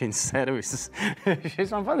automašīnas servises.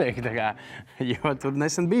 Šis man patīk, tā kā, jo tur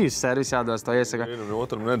nesen bijusi servis jādos, to iesaka. Vienu un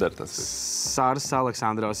otram nedara tas. Sārs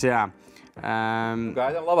Aleksandrovs, jā.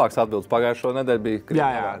 Gaidām labāks atbildes. Pagājušo nedēļu bija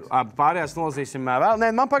Jā, pārējās nolasīsim vēl.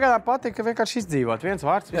 Nē, man pagaidām patīk, ka vienkārši izdzīvot. Viens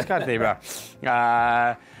vārds, viss kārtībā.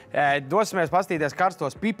 Dosimies pastīties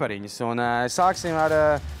karstos pipariņus un sāksim ar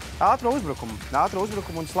ātro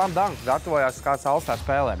uzbrukumu un slam dunk. Gatavojās kāds All-Star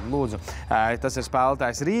spēlēm. Lūdzu, tas ir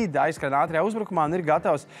spēlētājs Rīd, aizskrien ātrajā uzbrukumā un ir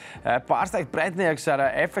gatavs pārsteigt pretinieks ar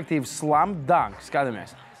efektīvu slam dunk.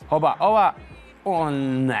 Skatāmies. Hobā. Un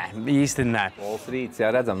nē, īsti nē. Pols Rīts, jā,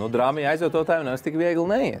 redzam, nu drāmija aizvietotājiem nemaz tik viegli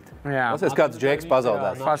neiet. Jā. Pasies, kāds džeks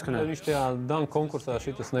pazaudās. Viņš tajā dunk konkursā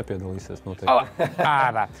šitas nepiedalīsies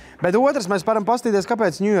noteikti. Bet otrs, mēs varam pastīties,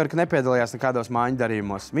 kāpēc Ņujorka nepiedalījās nekādos maiņu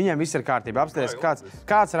darījumos. Viņiem viss ir kārtībā. Apstāties,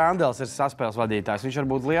 kāds Randels ir saspēles vadītājs. Viņš var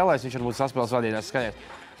būt lielais, viņš var būt saspēles vadītājs.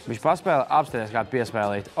 Skaties. Viņš paspēlē, apstāties kādu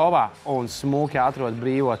piespēlīt. Un smūki atrod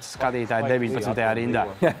brīvot skatītāju 19. rindā.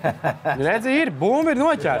 Redzi, bumba ir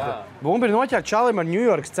noķerta. Bumba ir noķerta čalim ar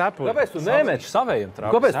Ņujorkas cepuri. Kāpēc tu nemet? Savējiem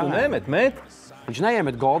traukt. Kāpēc tu nemet? Viņš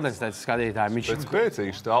neiemet Golden State skatītāju. Pēc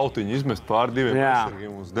spēcīgs tautiņu izmest pār 2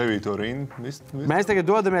 aizsargiem uz 9. rindu. Mēs tagad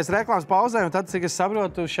dodamies reklāmas pauzē, un tad, cik es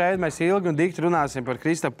saprotu, šeit mēs ilgi un dikti runāsim par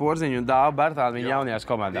Kristapu Porziņģi un Dāvi Bertānu viņa jaunajās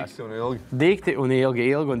komandās. Dikti un ilgi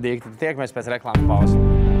un dikti. Tiekamies pēc reklāmas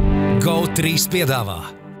pauzes. GO3 piedāvā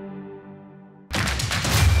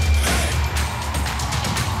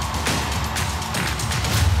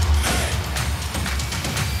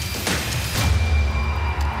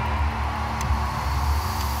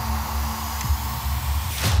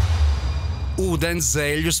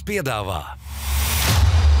Ūdenszeļļus piedāvā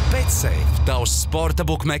Betsafe, tavs sporta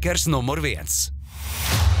bukmekers numur 1.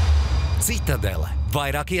 Citadele,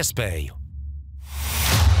 vairāk iespēju.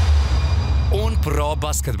 Un Pro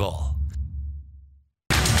basketbolu.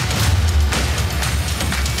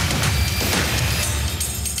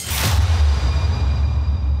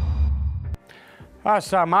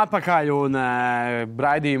 Esam atpakaļ un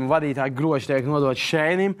raidījumu vadītāju groži tiek nodots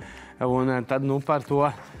Šēnim. Un tad par to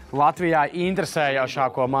Latvijā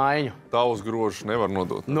interesējošāko maiņu. Tavus grožus nevar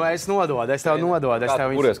nodot. Nu, es nododu, es tev nododu.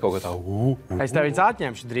 Kuries kaut kā tā? Es tev viņus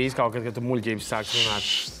atņemšu drīz kaut kad, kad tu muļķības sāks runāt.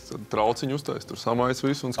 Trauciņu uztais, tur samais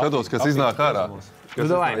visu un skatos, kas iznāk ārā.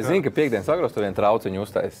 Es zinu, ka piekdienas agros tu vienu trauciņu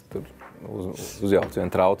uztais, tur uzjauc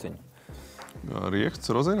vienu trauciņu.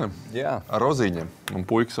 Rieksts rozīnēm? Jā. Ar rozīņiem. Un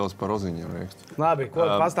puika sauc par rozīņiem riekstu. Labi, ko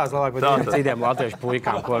pastāst labāk par citiem latviešu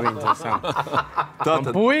puikām, ko viņi tur sāk?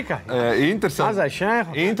 Tātad, puika?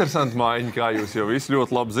 Interesanti maiņa, kā jūs jau visi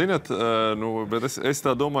ļoti labi zinat. Bet es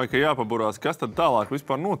tā domāju, ka jāpaburās, kas tad tālāk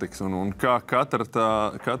vispār notiks un kā katra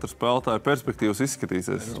spēlētāja perspektīvas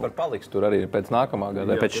izskatīsies. Viņš var paliks tur arī pēc nākamā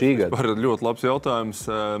gada, pēc šī gada. Tas ir ļoti labs jautājums.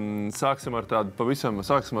 Sāksim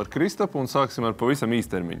ar Kristapu un sāksim ar pavisam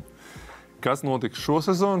īstermiņu. Kas notiks šo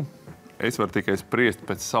sezonu? Es varu tikai spriest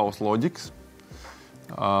pēc savas loģikas.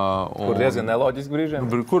 Kur diezgan neloģiski brīžiem?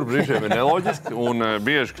 Kur brīžiem ir neloģiski un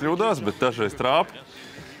bieži kļūdās, bet dažreiz trāp.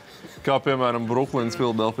 Kā piemēram Bruklinas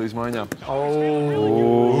Filadelfijas maiņā.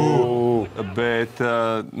 Bet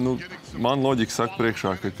man loģika saka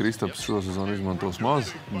priekšā, ka Kristaps šo sezonu izmantos maz.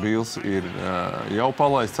 Bils ir jau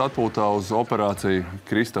palaists atpūtā uz operāciju.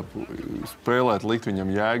 Kristapu spēlēt likt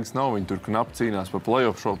viņam jēgas nav. Viņi tur knapi cīnās par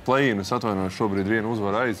play-in. Es atvainojos, šobrīd vienu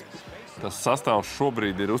uzvaru aiz. Tas sastāvs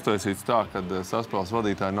šobrīd ir uztaisīts tā, ka saspēles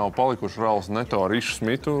vadītāji nav palikuši. Rauls Neto ar Išu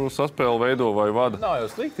Smitu saspēli veido vai vada. Nav jau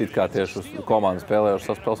slikti, kā tieši uz komandas spēlējuši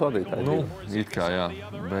saspēles vadītāji. It kā jā,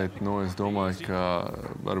 bet es domāju, ka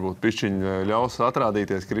varbūt pišķiņi ļaus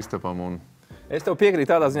atrādīties Kristapam. Es tev piekrītu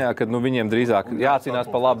tādā ziņā, ka viņiem drīzāk jācīnās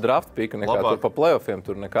par labu draft piku nekā tur pa playoffiem.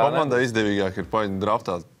 Komandai izdevīgāk ir paņemt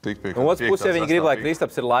draftā tik piku. Un otrs puses, ja viņi grib, lai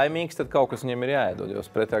Kristaps ir laimīgs, tad kaut kas viņiem ir jāiedod, jo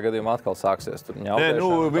pretējā gadījumā atkal sāksies tur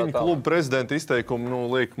ņautēšana. Viņa kluba prezidenta izteikumi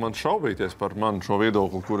liek man šaubīties par manu šo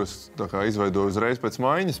viedokli, kuras izveidoju uzreiz pēc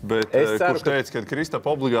maiņas, bet kurš teica, ka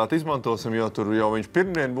Kristapu obligāti izmantosim, jo tur jau viņš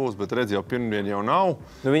pirmdien būs, bet redz, jau pirmdien jau nav.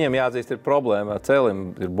 Viņiem jāatzīst, ir problēma ar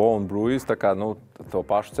cēlim, ir bone bruise, tā kā to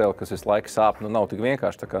pašu cēli, kas visu laiku sāp, nav tik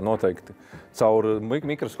vienkārši, tā kā noteikti caur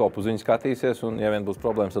mikroskopu uz viņu skatīsies, un ja vien būs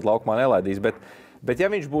problēmas, tad laukumā nelaidīs. Bet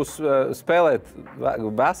ja viņš būs spēlēt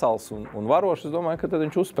vesels un varošs, es domāju, ka tad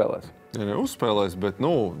viņš uzspēlēs. Ja uzspēlēs, bet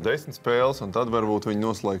 10 spēles, un tad varbūt viņi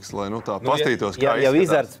noslēgs, lai tā pastītos, kā izskatās. Ja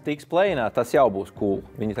Wizards tiks play-inā, tas jau būs cool.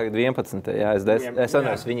 Viņi tagad 11. Jā, es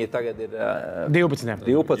atceros, viņi tagad ir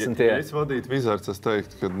 12. Ja es vadītu Wizards, es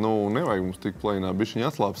teiktu, ka nevajag mums tik play-inā, bišķiņi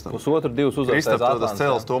atslāpstam. Pusotru, 2 uzvaras. Kristaps tas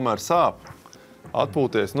cēls tomēr sāp.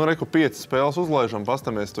 atpūties. Nu, reku 5 spēles uzlaižam,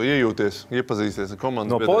 pastamies to iejūties, iepazīsties ar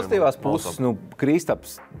komandas No biedriem. pozitīvās puses,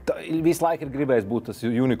 Kristaps visu laiku ir gribējis būt tas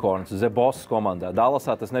unicorns, The Boss komandā.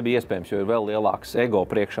 Dallasā tas nebija iespējams, jo ir vēl lielāks ego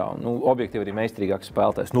priekšā un objektīvi arī meistarīgāks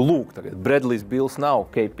spēlētājs. Lūk, tagad Bradley's Bills nav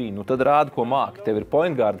KP, tad rāda, ko māki. Tev ir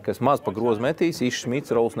point guard, kas maz pa grozu metīs, Išs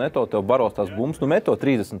Šmits, Rols Neto, tev baros tās bumbas, meto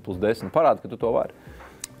 30+10, parāda, ka tu to vari.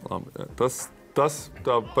 Labi, tas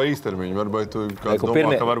tā pa īstermiņu, varbūt tu kāds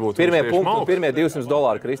domā, ka varbūt pirmie punkti un pirmie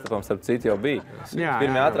 $200 Kristapam starp citu jau bija.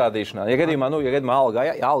 Pirmie atrādīšanā. Ja gadījumā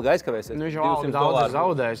alga aizkavēsies, Nu, viņš jau alga daudz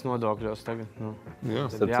zaudējis nodokļos tagad.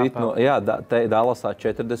 Starp citu, Dallasā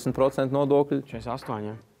 40% nodokļi 48,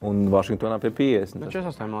 jā. un Vašingtonā pie 50.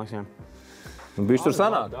 48, man liekas, jā. Viņš tur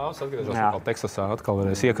sanāk. Dāvis atgriežas atkal Teksasā, atkal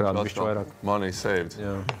varēs iekrāt bišķi vairāk.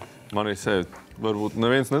 Money saved. Varbūt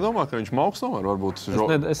neviens nedomā, ka viņš mauks tomēr. Varbūt jo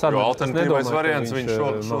alternatīvais variants viņš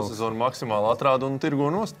šo sezonu maksimāli atrāda un tirgo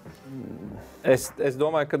nost. Es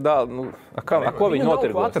domāju, ka ko viņi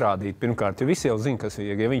notirgos? Atrādīt pirmkārt, jo visi jau zina, kas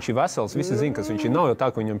ir. Ja viņš ir vesels, visi zina, kas viņš ir. Nav jau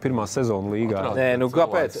tā, ka viņam pirmā sezona līgā. Nē,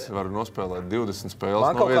 kāpēc? Var nospēlēt 20 spēles,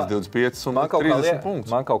 no 25 un 30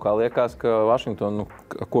 punktus. Man kaut kā liekas, ka Vašingtona,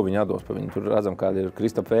 ko viņi atdos pa viņu? Tur redzam, kāda ir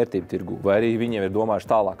Kristapa vērtība tirgu. Vai arī viņiem ir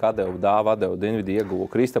domājuši tālāk, Dāvi Dinvidi ieguvo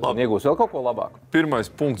Kristapu un iegūs vēl kaut ko labāku?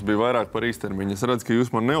 Pirmais punkts bija vairāk par īstermiņu. Es redzu, ka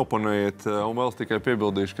jūs man neoponējat, un vēl tikai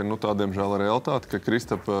piebildīšu, ka tā diemžēl ir realitāte, ka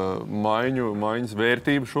Kristapa maiņas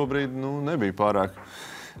vērtība šobrīd nebija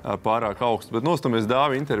pārāk augsta. Bet nostamies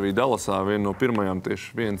Dāvi interviju Dallasā, viena no pirmajām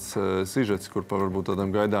tieši viens sižets, kur par varbūt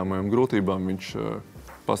tādām gaidāmajām grūtībām viņš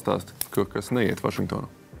pastāsta, kas neiet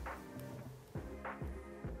Vašingtonā.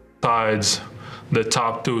 Besides the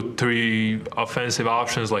top 2-3 offensive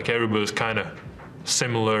options, like everybody was kind of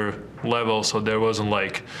similar level, so there wasn't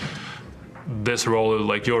like this role,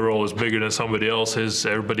 like your role is bigger than somebody else's.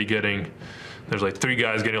 There's like 3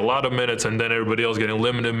 guys getting a lot of minutes and then everybody else getting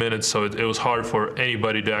limited minutes, so it was hard for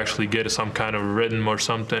anybody to actually get some kind of rhythm or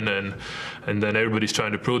something, and then everybody's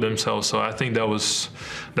trying to prove themselves. So I think that was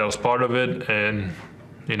part of it, and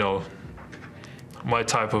my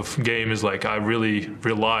type of game is like I really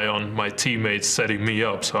rely on my teammates setting me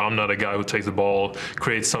up. So I'm not a guy who takes the ball,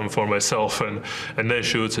 creates something for myself, and then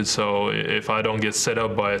shoots it. So if I don't get set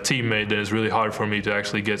up by a teammate, then it's really hard for me to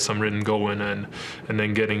actually get some rhythm going, and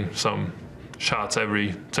then getting some shots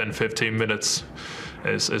every 10-15 minutes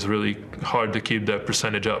is really hard to keep that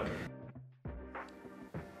percentage up.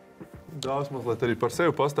 Dāvis mazliet arī par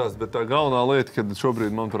sevi pastāst, bet tā galvenā lieta, kad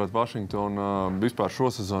šobrīd, manuprāt, Vašingtona vispār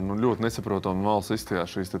šo sezonu ļoti nesaprotam valsts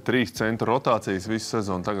izstījās šīs 3 centru rotācijas visu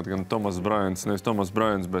sezonu. Tagad gan nevis Tomas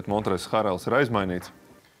Bryants, bet Montrezls Harrells ir aizmainīts.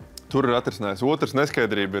 Tur ir atrisinājis. Otrs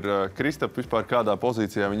neskaidrība ir Kristapa vispār kādā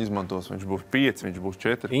pozīcijā viņi izmantos. Viņš būs 5, viņš būs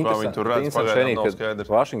 4. Kā viņi tur redz, pagaidām nav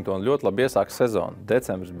skaidrs. Vašingtona ļoti labi iesāka sezonu.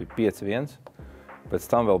 Decembris bija 5-1. Pēc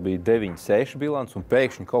tam vēl bija 9-6 bilants, un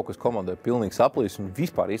pēkšņi kaut kas komandai pilnīgi saplīs un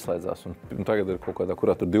vispār izslēdzās. Un tagad ir kaut kādā,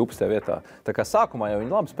 kurā tur 12. vietā. Tā kā sākumā jau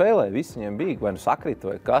viņi labi spēlēja, visi viņiem bija, vai sakrita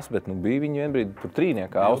vai kas, bet bija viņi vienbrīd tur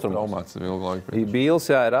trīniekā austrumos. Bīls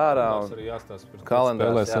ir ārā. Tas arī jāstāsta par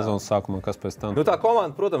kalendārs sezonas sākumā, kas pēc tam. Tā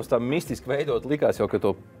komanda, protams, tā mistiski veidot likās jau, ka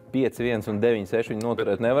to 5-1 un 9-6 viņi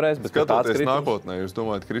noturēt nevarēs. Bet skatoties nākotnē, jūs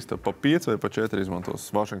domājat, Kristapa pa 5 vai pa 4 izmantos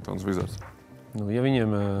Vašingtonas Wizards? Ja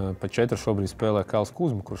viņiem pa 4 šobrīd spēlē Kals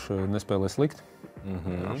Kuzma, kurš nespēlē slikti,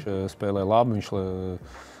 viņš spēlē labi, viņš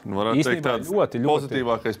varētu teikt tāds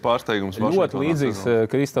pozitīvākais pārsteigums Vašingtonā. Ļoti līdzīgs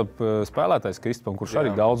Kristapa spēlētājs Kristapam, kurš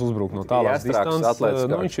arī daudz uzbruk no tālās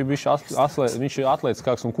distances. Viņš ir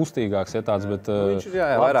atletiskāks un kustīgāks, bet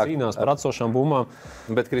cīnās par atsošām bumbām.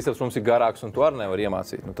 Bet Kristaps mums ir garāks un to arī nevar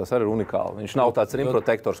iemācīt. Tas arī ir unikāli. Viņš nav tāds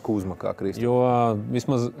rimprotektors Kuzma kā Kristaps. Jo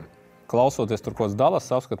vismaz klausoties tur kāds Dallas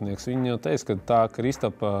apskatnieks, viņi jau teica, ka tā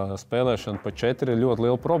Kristapa spēlēšana pa 4 ir ļoti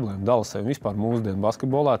liela problēma. Dallasai vispār mūsdienu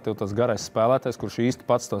basketbolā tev tas garais spēlētājs, kurš īsti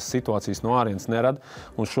pats tās situācijas no ārienes nerada,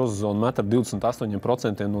 un šo sezonu met ar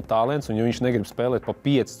 28% no tāliens, un ja viņš negrib spēlēt pa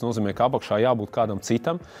 5, tas nozīmē, ka apakšā jābūt kādam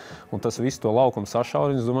citam, un tas visu to laukumu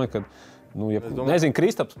sašaurina. Es domāju, ka nezinu,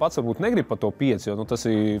 Kristaps pats varbūt negrib pa to 5, jo tas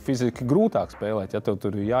ir fiziski grūtāk spēlēt, ja tev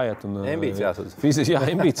tur ir jāiet un Embīts jāsadz.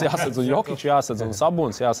 Embīts jāsadz un Jokičs jāsadz un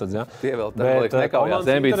Sabonis jāsadz, ja. Tie vēl tā liekas nekaujās.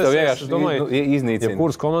 Embīts tev vienkārši iznīcina. Ja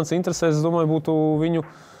kuras komandas interesēs, es domāju, būtu viņu,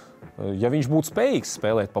 ja viņš būtu spējīgs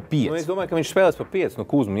spēlēt pa 5. Es domāju, ka viņš spēlēs pa 5.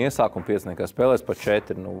 Kuzma iesākuma 5, spēlēs pa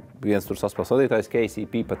 4. Viens tur saspēles vadītājs,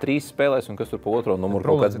 KCP pa 3 spēlēs, un kas tur pa 2. numuru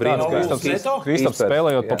kaut kāds brīnums. Kristaps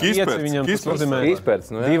spēlējot pa 5, viņam tas nozīmē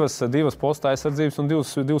divas posta aizsardzības un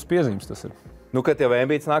divas piezīmes tas ir. Nu, kad jau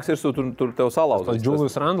Embīts nāks ir, tur tev salauzīs. Tas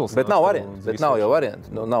Julius Randls. Bet nav variants. Bet nav jau variants.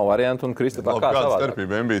 Nav variants un Kristapā kā savādāk. savādāk.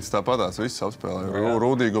 Starpība Embīts tāpatās viss apspēlē.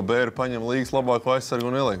 Rūdīgo bēru paņem līgas labāko aizsargu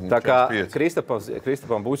un ieliek. Tā kā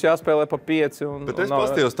Kristapam būs jāspēlē pa 5. Bet es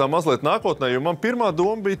pastījos tā mazliet nākotnē, jo man pirmā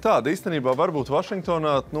doma bija tāda. Īstenībā varbūt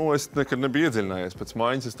Vašingtonā, es nekad nebiju iedziļinājies pēc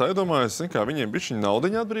maiņas. Es tā iedomājos, ka viņiem bišķiņi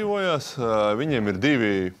naudiņa atbrīvojās. Viņiem ir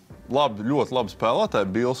 2 ļoti labi spēlētāji,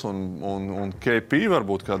 Bills un KP,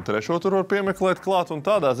 varbūt kādu trešo tur var piemeklēt klāt un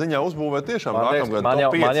tādā ziņā uzbūvēt tiešām nākamgad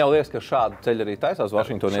top 5. Man jau liekas, ka šādu ceļu arī taisās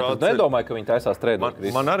Vašingtonā. Es nedomāju, ka viņi taisās treidot.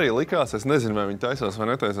 Man arī likās, es nezinu, vai viņi taisās vai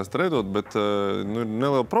netaisās treidot, bet ir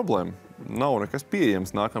neliela problēma. Nav nekas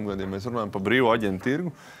pieejams nākamgad, ja mēs runājam par brīvo aģentu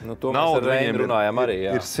tirgu. To mēs ar Reinu runājam arī,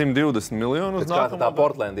 jā. Ir 120 miljoni uz nākamgad. Tā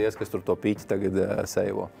Portlandies, kas tur to pīķi tagad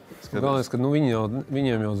sejo. Galvenais, ka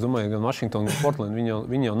viņiem jau, domāju, gan Washington, gan Portland,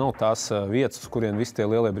 viņi jau nav tās vietas, uz kurien visi tie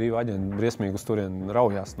lielie brīvi aģenti briesmīgi uz turien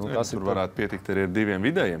raujās. Tur varētu pietikt arī ar 2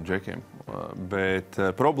 vidējiem džekiem. Bet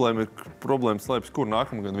problēma slēpjas, kur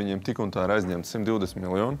nākamgad viņiem tik un tā ir aizņemts 120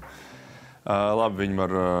 miljoni. Labi, viņi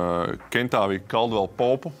var Kentāvī Caldwell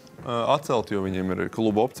Popu atcelt, jo viņiem ir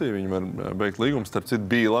kluba opcija, viņi var beigt līgumu. Starp citu,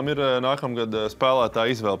 Bīlam ir nākamgad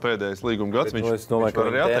spēlētāja izvēle pēdējais līguma gads. Es domāju, ka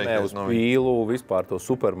viņi tēmē uz Bīlu vispār to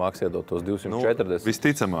supermaks iedot tos 240.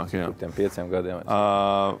 Visticamāk, jā. Tiem 5 gadiem.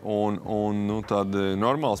 Tādi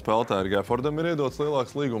normāli spēlētāji ir Gaffordam ir iedots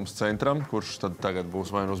lielāks līgums centram, kurš tad tagad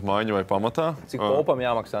būs vai uz maiņu vai pamatā. Cik Popam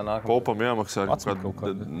jāmaksā nākamgad? Popam jāmaksā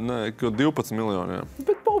 12 miljoni, jā.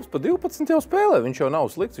 Bet Pops pa 12 jau spēlē, viņš jau nav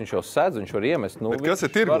slikts, viņš jau sedz, viņš var iemest. Bet kas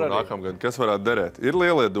ir tirgu nākamgad? Kas varētu derēt? Ir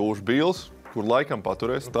lielie dūši Bills, kur laikam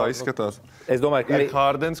paturēs, tā izskatās. Es domāju, ka ir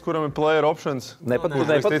Hardens, kuram ir player options.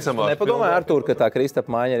 Nepadomāju, Artūr, ka tā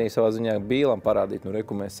Kristapa maiņa arī savā ziņā Bīlam parādīt.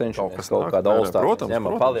 Reku mēs cenšamies kaut kādu All-Star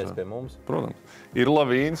ņemam, paldies pie mums. Protams. Ir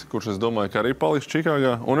Lavīns, kurš, es domāju, ka arī paliks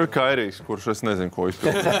Čikāgā, un ir Kairijs, kurš es nezinu, ko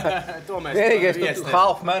izpildīt. Vienīgais,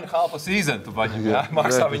 half man, half a season tu paņem, jā?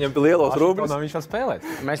 Maksā viņam lielos rubļus. Viņš var spēlēt.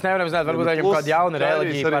 Mēs nevaram zināt, varbūt viņam kāda jauna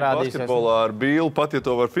reliģija parādīsies. Basketbolā ar Bīlu, pat ja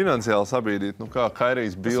to var finansiāli sabīdīt, kā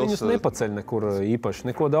Kairijs Bīls. Viņus nepaceļ nekur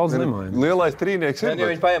īpaši, neko daudz nemaina. Lielais trīnieks ir.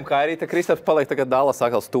 Ja viņi paņem Kairiju, tad Kristaps paliek tagad Dallas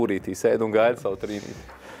atkal stūrītī, sēd un gaida savu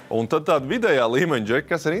trīnīti. Un tad tāda vidējā līmeņa džeka,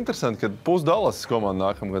 kas ir interesanti, kad Dallas komanda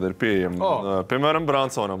nākamgad ir pieejama. Piemēram,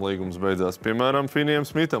 Bransonam līgums beidzās, piemēram, Finijam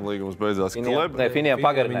Smitam līgums beidzās. Finijam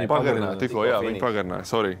pagarināja. Tikko, jā, viņi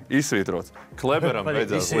pagarināja, izsvītrots. Kleberam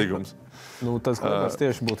beidzās līgums. Tas Klebers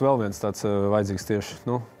tieši būtu vēl viens tāds vajadzīgs tieši,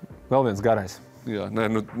 vēl viens garais. Jā,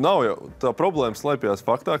 nav jau tā problēma slēpjas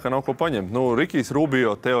faktā, ka nav ko paņemt. Rikijs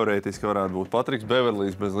Rubio teorētiski varētu būt, Patriks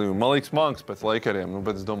Beverlijs bez līguma, Maliks Manks pēc Lakeriem,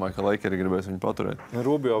 bet es domāju, ka Lakeri gribēs viņu paturēt.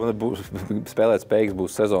 Rubio spēlēt spējīgs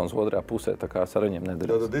būs sezonas otrajā pusē, tā kā ar viņiem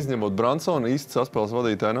nedarīs. Tad izņemot Bransonu, īsti saspēles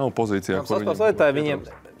vadītāji nav pozīcijā, kur saspēles vadītāji viņiem.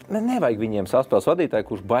 Nevajag viņiem saspēles vadītāji,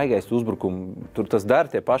 kurš baigais uzbrukumu. Tur tas dara,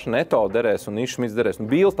 tie paši Neto derēs un Išmits derēs.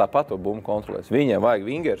 Bīls tāpat to bumbu kontrolēs. Viņiem vajag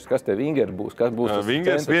vingers. Kas tie vingeri būs? Kas būs tas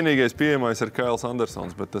vingers vienīgais pieejamais ir Kails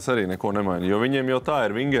Andersons, bet tas arī neko nemaina. Jo viņiem jau tā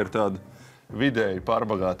ir vingeri tāda vidēja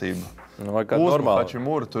pārbagātība. Uzmakači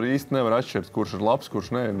tur īsti nevar atšķirt, kurš ir labs,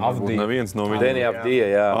 kurš ne. Neviens no viņiem. Deni Avdija,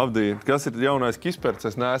 jā. Avdija. Kas ir jaunais Kisperts?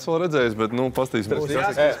 Es neesmu vēl redzējis, bet pastīsimies,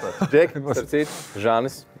 kas ir Kisperts.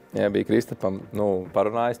 Žanis. Jā, bija Kristapam,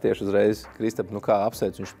 parunājis tieši uzreiz. Kristap, kā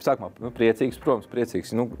apsveic, viņš sākumā priecīgs, protams,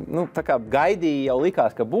 priecīgs. Tā kā gaidīja, jau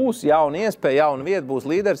likās, ka būs jauna iespēja, jauna vieta, būs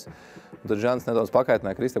līderis. Un tad Žanis nedaudz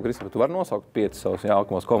pakaitināja Kristap, tu vari nosaukt 5 savus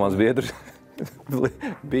jaukumos komandas biedrus.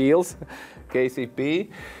 Bīls, KCP,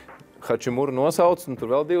 Hačimuru nosauc, un tur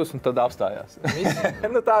vēl 2, un tad apstājās.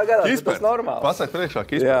 Tā gadās, tas normāli. Pasaka priekšā,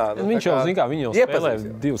 Kisperts. Viņš jau, viņi jau spēlē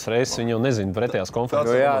 2 reizes, viņi jau nezina pretējās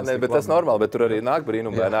konferences. Jā, bet tas normāli, bet tur arī nāk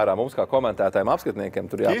brīnumbēni ārā. Mums kā komentētājiem, apskatniekiem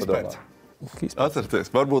tur jāpadomā. Atcerieties,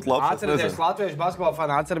 varbūt labs. Atcerieties, latviešu basketbola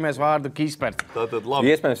fani, atceramies vārdu Kisperts. Tātad labi.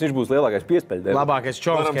 Iespējams, viņš būs lielākais piespēļdevējs. Labākais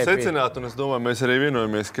čoms. Varam secināt, un es domāju, mēs arī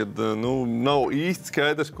vienojamies, ka nav īsti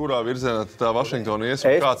skaidrs, kurā virzienā tā Vašingtona ies,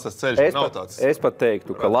 un kāds tas ceļš nav tāds. Es pat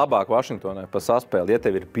teiktu, ka labāk Vašingtonai pa saspēli, ja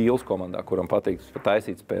tev ir Pīls komandā, kuram patīk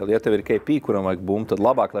taisīt spēli, ja tev ir KP, kuram vajag bumbu, tad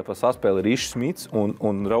labāk, lai pa saspēli ir Išmits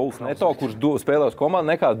un Rauls Neto, kurš spēlē uz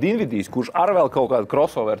komandu, nekā Dinvidijs, kurš ar vēl kaut kādu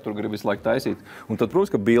crossover tur grib visu laiku taisīt. Un tad,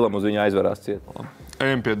 protams, ka Bīlam uz viņu aizverās ciet.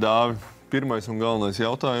 Ejam pie Dāvi. Pirmais un galvenais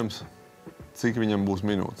jautājums. Cik viņam būs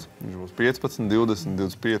minūtes? Viņš būs 15, 20,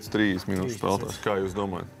 25, 30 minūtes spēlētājs. Kā jūs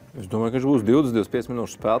domājat? Es domāju, ka viņš būs 20-25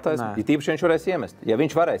 minūšu spēlētājs. Ja tīpaši viņš varēs iemest. Ja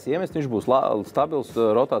viņš varēs iemest, viņš būs stabils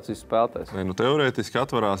rotācijas spēlētājs. Teorētiski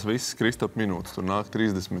atvarās visas Kristapa minūtes. Tur nāk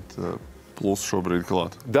 30 plus šobrīd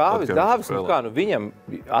klāt. Dāvis, viņam,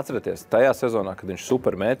 atcerieties, tajā sezonā, kad viņš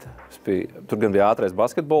super met, tur gan bija ātrais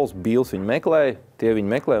basketbols, Bīls viņu meklēja,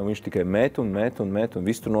 un viņš tikai met, un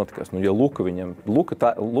viss tur notikās. Ja Luka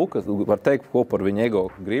var teikt, ko par viņu ego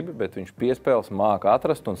gribi, bet viņš piespēles māka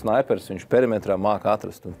atrast, un snaipers viņš perimetrā māka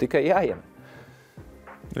atrast, un tikai jāiem.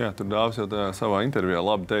 Jā, tur Dāvis jau tajā savā intervijā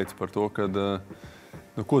labi teica par to, ka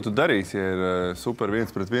ko tu darīsi, ja ir super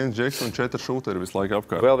 1-pret-1 džeks un 4 šūteri visu laiku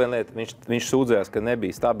apkārt? Vēl viena lieta, viņš sūdzējās, ka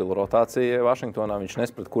nebija stabila rotācija Vašingtonā, viņš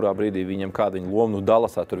nesprat, kurā brīdī viņam kāda viņa loma,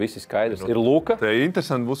 Dallasā tur viss ir skaidrs. Ir Luka. Te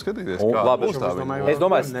interesanti būs skatīties, kā būs tā viņa. Es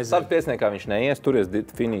domāju, starp piesniekā viņš neies, turies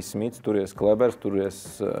Finnijs Smits, turies Klebers, turies...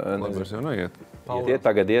 Klebers jau neiet.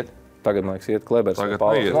 Tagad, man liekas, iet Klebers. Tagad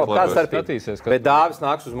neiet Klebers. Bet Dāvis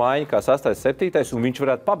nāks uz maiņu kā 6. 7. un viņš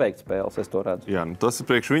varētu pabeigt spēles, es to redzu. Jā, tas ir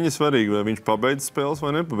priekš viņa svarīgi, vai viņš pabeidz spēles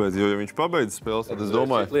vai nepabeidz. Jo, ja viņš pabeidz spēles, tad es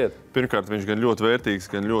domāju, pirmkārt, viņš gan ļoti vērtīgs,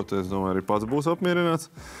 gan ļoti, es domāju, arī pats būs apmierināts.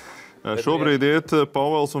 Šobrīd iet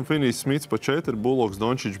Pavels un Finnijs Smits pa 4, Buloks,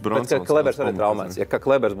 Dončičs, Bransons. Bet Klebers arī traumēts. Ja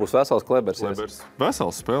Klebers būs vesels, Klebers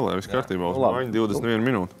vesels spēlē, viss kārtībā, uz maiņu 21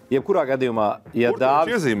 minūti. Jebkurā gadījumā, ja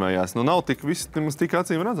Dāvis iezīmējās, nav tik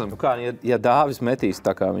acīm redzami. Ja Dāvis metīs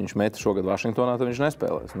tā kā viņš meta šogad Vašingtonā, tad viņš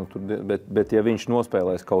nespēlēs. Bet ja viņš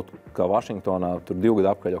nospēlēs kaut kā Vašingtonā, tur 2 gadu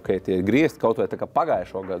apkaļ, tie griezti kaut vai tā kā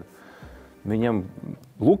pagājušo gadu. Viņam,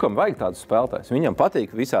 Lukam vajag tādus spēlētājus. Viņam patīk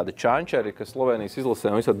visādi čančeri, kas Slovenijas izlasē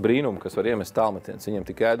un visādi brīnumi, kas var iemest tālmetienus. Viņam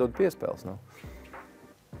tikai jādod piespēles.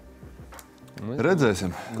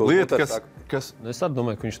 Redzēsim. Lieta, kas... Es arī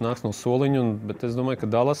domāju, ka viņš nāks no soliņa, bet es domāju, ka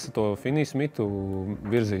Dallas to Finniju Smitu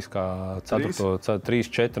virzīs kā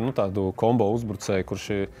 3-4, tādu kombo uzbrucēju, kurš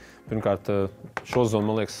pirmkārt šo zonu,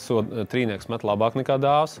 man liekas, trīnieks met labāk nekā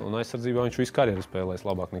Dāvis, un aizsardzībā viņš visu karjeru spēlēs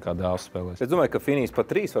labāk nekā Dāvis spēlēs. Es domāju, ka Finnijs pa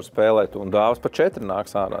 3 var spēlēt, un Dāvis pa 4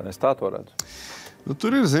 nāks ārā. Es tā to redzu.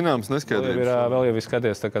 Tur ir zināms neskaidrības. Vēl jau ir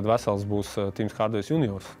skaties, kad vesels būs Tims Hardovs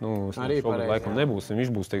juniors. Šobrīd laikam nebūs.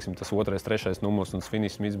 Viņš būs, teiksim, tas 2., 3. numurs, un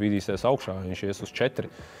Finnijs Smits bīdīsies augšā. Viņš ies uz 4.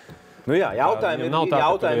 Jautājumi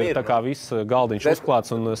ir. Tā kā viss galdiņš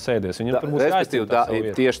uzklāts un sēdies. Viņam tur būs jāizcīnīt savu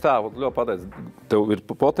vietu. Tieši tā, ļoti pateicu. Tev ir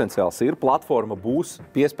potenciāls, platforma būs,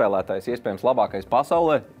 piespēlētājs, iespējams labākais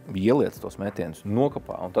pasaulē, ieliec tos metienus,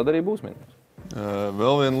 nokapā, un tad arī būs minūtes.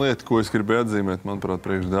 Vēl viena lieta, ko es gribēju atzīmēt, manuprāt,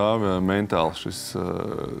 priekš Dāvi, mentāli šis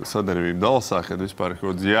sadarbība Dallasā, kad vispār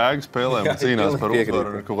kaut kāds jēga spēlē un cīnās par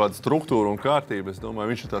uzvaru un kaut kādu struktūru un kārtību. Es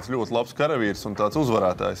domāju, viņš ir tāds ļoti labs karavīrs un tāds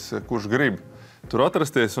uzvarētājs, kurš grib tur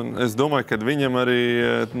atrasties. Un es domāju, ka viņam arī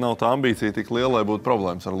nav tā ambīcija tik liela, lai būtu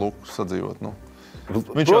problēmas ar Luku sadzīvot.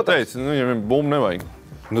 Viņš jau teica, viņam bumbu nevajag.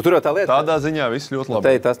 Tur jau tā lieta. Tādā ziņā viss ļoti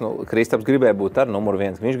labi. Kristaps gribēja būt ar numuru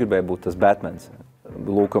 1, viņš gribēja būt tas Batmans.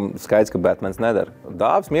 Lūkam skaidrs, ka Batmans nedara.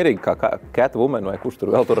 Dāvis mierīgi kā Catwoman vai kurš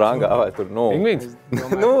tur vēl tur rangā vai tur, Pingvīns?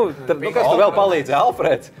 Kas tur vēl palīdz?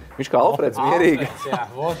 Alfreds. Viņš kā Alfreds mierīgi.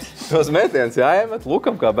 Tos metiens jāiemet.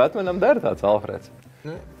 Lūkam kā Batmanam dara tāds Alfreds.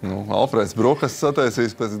 Alfreds brokas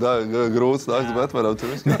sataisīs pēc grūtas nakts, bet varam tur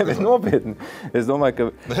visu. Nē, bet nopietni. Es domāju,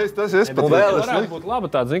 ka... Tas varētu būt laba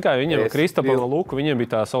tāda, zin kā viņiem Kristapam un Luku, viņiem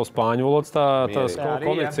bija tā savu spāņu valodas tā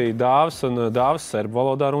konekcija. Dāvis un Dāvis serbu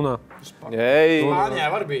valodā runā. Spānijā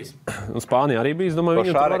var bijis. Spānijā arī bijis, domāju,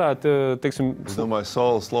 viņiem tur varētu, teiksim... Es domāju,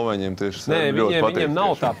 Soli Sloveņiem tieši serbi ļoti patīk. Viņiem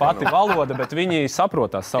nav tā pati valoda, bet viņi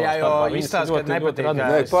saprotās savā starpā. Jā, jo izstāst, ka nepatīk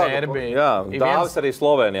serbi. Jā, Dāvis arī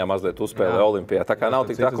Slovenijā mazliet uzspēlē Olimpijā. Tā kā nav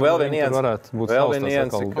tik tā, ka vēl vien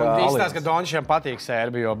viens. Un izstāst, ka Dončičam patīk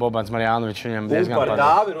serbi, jo Bobans Marjanovičs viņam diezgan patīk. Par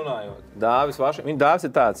Dāvi runājot. Dāvis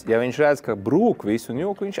ir tāds, ja viņš redz, ka brūk visu un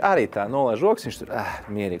jūk, viņš arī tā nolaiž rokas, viņš tur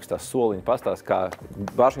mierīgs tās soliņi pastāst, kā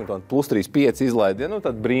Vašingtona +3-5 izlaid,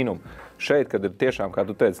 tad brīnum. Šeit, kad ir tiešām, kā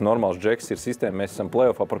tu teici, normāls džeks ir sistēma, mēs esam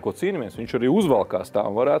play-offā, par ko cīnamies, viņš arī uzvalkās tā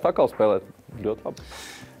un varētu atkal spēlēt ļoti labi.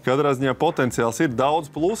 Katrā ziņā potenciāls ir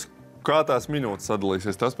daudz plus. Kā tās minūtes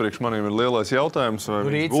sadalīsies? Tas priekš maniem ir lielais jautājums, vai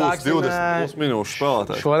viņš būs 20 minūšu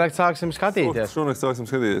spēlētājs. Šonakt sāksim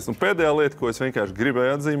skatīties. Pēdējā lieta, ko es vienkārši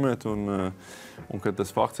gribēju atzīmēt, un kad tas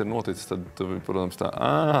fakts ir noticis, tad, protams, tā,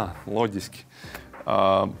 loģiski.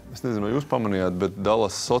 Es nezinu, vai jūs pamanījāt, bet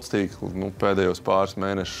Dallas sociātīkli pēdējos pāris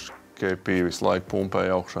mēnešus KP visu laiku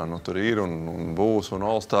pumpēja augšā. Tur ir un būs, un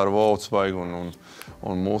All-Star votes vajag,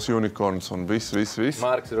 un mūsu unikorns, un viss.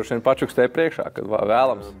 Marks ir šodien pačukstēja priekšā, kad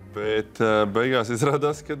vēlams. Bet beigās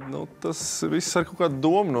izrādās, ka tas viss ar kaut kādu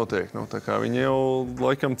domu notiek. Tā kā viņi jau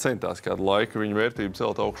laikam centās kādu laiku viņu vērtību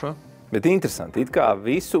celt augšā. Bet interesanti, it kā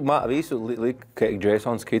visu lika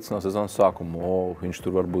Jasons Kits no sezonas sākuma. Viņš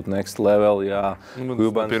tur var būt next level, jā.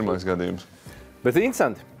 Pirmais gadījums. Bet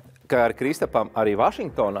interesanti, ka ar Kristapam arī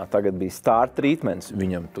Vašingtonā tagad bija star treatments.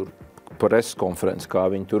 Viņam tur preses konferences, kā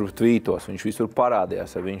viņi tur tvītos, viņš visur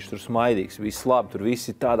parādījās, viņš tur smaidīgs, viss labi, tur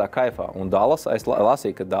visi tādā kaifā. Un Dallas, es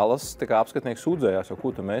lasīju, ka Dallas tā kā apskatnieks sūdzējās, jo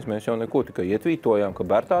ko mēs jau neko tikai ietvītojām, ka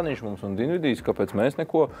Bertāniņš mums un Dinvidijs, kāpēc mēs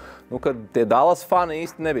neko, kad tie Dallas fani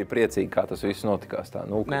īsti nebija priecīgi, kā tas viss notikās tā.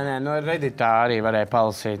 Nē, Redditā arī varēja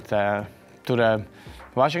palasīt. Tur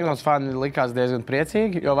Vašingtons fani likās diezgan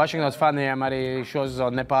priecīgi, jo Vašingtons faniem arī šo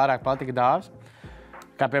sezonu nepārāk patika Dāvis.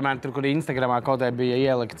 Kā, piemēram, tur, kur Instagramā kaut kā bija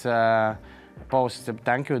ielikts posts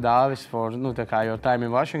thank you, Dāvis, for, tā kā your time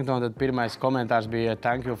in Washington, tad pirmais komentārs bija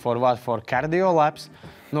thank you for what? For cardio laps.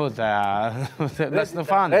 Tas,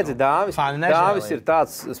 fani. Redzi, Dāvis ir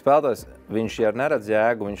tāds spēlētājs, viņš, ja neredz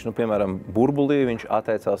jēgu, viņš, piemēram, burbulī, viņš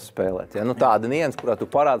atteicās spēlēt. Ja? Tāda niens, kurā tu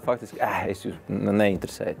parādi faktiski, es jūs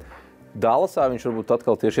neinteresēju. Dallasā viņš varbūt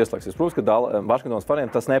atkal tieši ieslēgsies. Protams, ka Vašingtonas faniem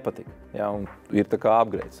tas nepatika. Jā, un ir tā kā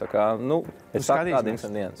upgrades. Es saku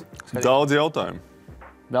tādu niens. Daudz jautājumu.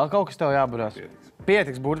 Vēl kaut kas tev jāburās?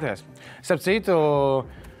 Pietiks burties. Starp citu,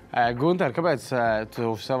 Gunter, kāpēc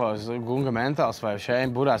tu savos gunga mentāls vai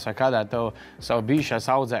šeit burās vai kādā tev savu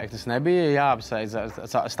bijušais audzēknis nebija jāapsveic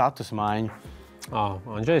status maiņu?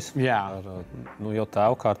 Andžejs? Jā. Jau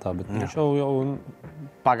tēvu kārtā, bet viņš jau...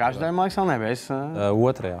 Pagājušajā dienā, man liekas, vēl nebija.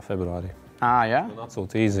 2. februārī. Jā? Un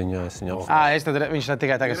atsūta īziņā, es viņu viņš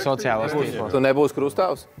tikai tagad sociālos tīklos. Tu nebūsi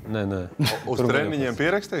krustāvs? Nē. Uz treniņiem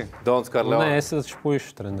pierakstīja? Dons Karleon. Nē, es taču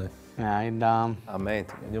puišu trenēju. Jā, ir dāma.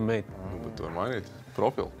 Meita. Viņam meita. Bet to mainīt.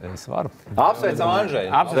 Profilu. Es varu. Apsveicam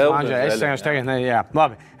Andžeju. Apsveicam Andžeju. Es vienkārši tagad, jā.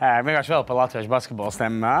 Labi, vienkārši vēl par latviešu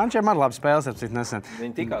basketbolistiem. Andžejam ar labi spēles, apcīt nesen.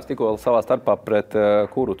 Viņi tikās tikko savā starpā pret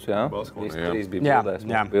Kurus, jā? Visi trīs bija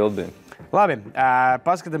bildēs. Labi,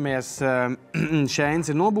 paskatāmies, Šeins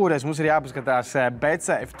ir nobūrēs, mums ir jāpaskatās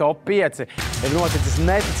BCF top 5. Ir noticis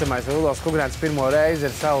neticamais, Rudolfs Kugrēns pirmo reizi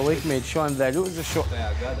ar savu likmīti šonedēļ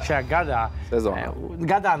šajā gadā. Sezonā.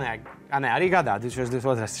 Arī gadā,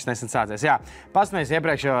 2022. Tas nesen sācies. Jā, paskatāmies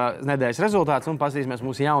iepriekšējo nedēļas rezultātus un paskatīsimies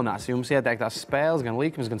mūsu jaunās. Jums ieteiktās spēles, gan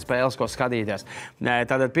likmes, gan spēles, ko skatīties.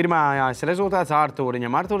 Tātad pirmājās rezultāts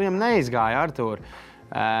Artūriņam neizgāja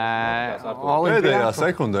Pēdējā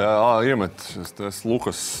sekundē iemet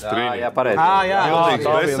Lukas trīnī. Jā, pareizi.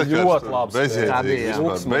 Ļoti labs.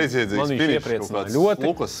 Bezjēdzīgs finišs.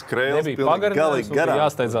 Lukas skrēls galīgi garā.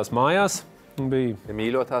 Jāsteidzās mājās. Bija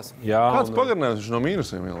mīļotās. Kāds pagarinājums viņš no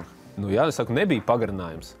mīnusiem ielika? Es saku, nebija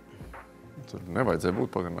pagarinājums. Tur nevajadzēja būt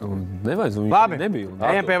pagarinājumam. Labi, nebija.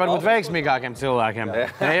 Ejam pie varbūt veiksmīgākiem cilvēkiem.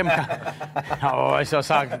 Es jau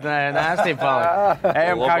sāku nēstīt palikt.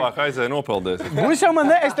 Labāk aizēja nopeldēt. Buļs jau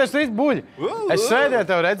man es tev strīt buļi. Es svētdien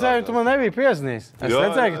tev redzēju, un tu man nebija piezinījis. Es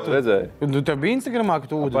redzēju, ka tu... Redzēju. Tu tev bija Instagramā, ka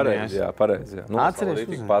tu ūdenies. Pareizi.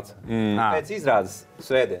 Atceries? Pats. Pēc izrādes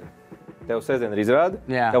svētdien. Tev sestdien ir izrāde,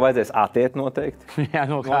 tev vajadzēs atiet noteikti. Jā,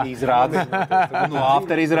 no kā? Izrāde, no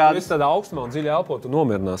after izrādes. Viss tādā augstumā un dziļi elpot un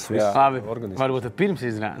nomierinās visu organismu. Varbūt tad pirms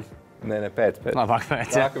izrādes. Nē, pēc. Labāk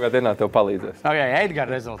pēc. Nākamajā dienā tev palīdzēs. Edgara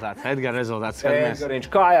rezultāts. Edgariņš,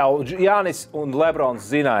 kā jau Jānis un Lebrons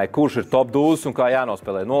zināja, kurš ir top 2 un kā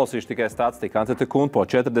jānospēlē. Nolasīšu tikai statistiku. Antetokounmpo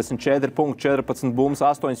 44 punkti, 14 bumbas,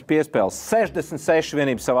 8 piespēles, 66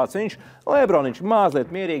 vienības savāds viņš. Lebroniņš mazliet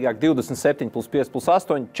mierīgāk, 27 plus 5 plus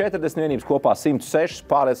 8, 40 vienības kopā 106,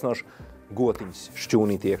 pārliecinoši gotiņas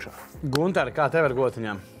šķūnīt iekšā. Gunter, kā tev ar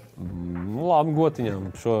gotiņām? Labi,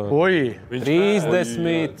 gotiņām.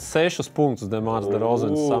 36 punktus Demārs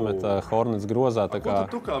Derozens sameta Hornets grozā. Tu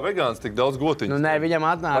kā vegāns tik daudz gotiņas? Nē, viņam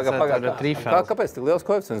atnāca ar trifēlu. Kāpēc tik liels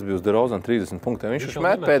koeficients bija uz Derozena 30 punktiem? Viņš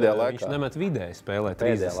met pēdējā laikā. Viņš nemet vidēji spēlē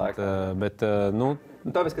 30, bet,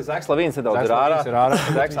 tāpēc, ka Zaks Lavīns nedaudz ir ārā.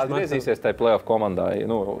 Zaks atgriezīsies tajā playoff komandā.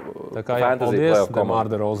 Tā kā jāpaldies Demārs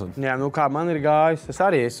Derozens. Jā, kā man ir gājis, es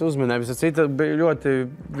arī uzminēju. Cita bija ļoti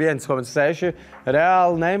 1,6.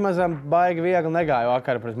 Reāli nemazam baigi viegli negāja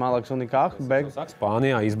vakar pret Malagas un Nikahu.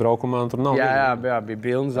 Spānijā izbraukumā tur nav. Jā, bija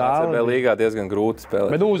pilna zāle. ACB līgā diezgan grūti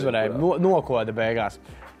spēlēt. Bet uzvarēja, nokoda beigās.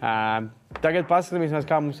 Tagad paskatīsimies,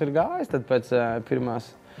 kā mums ir gājis tad pēc pirmās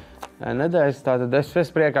nedēļas. Tātad es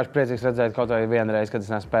priecīgs redzēt kaut vai vienreiz, kad es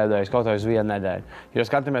neesmu spēlējis kaut vai uz vienu nedēļu. Jo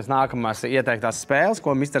skatāmies nākamās ieteiktās spēles,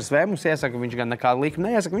 ko Mr. Sve mums iesaka. Viņš gan nekādu likmi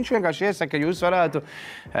neiesaka. Viņš vienkārši iesaka, ka jūs varētu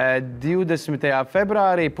 20.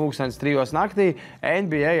 februārī 3:00 naktī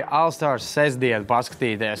NBA All-Stars sestdienu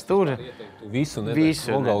paskatīties. Tur visu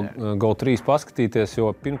nedēļu. GO3 paskatīties, jo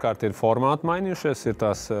pirmkārt ir formāti mainījušies. Ir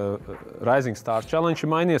tās Rising Stars Challenge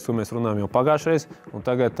mainījies, ko mēs runājam jau pagājušreiz. Un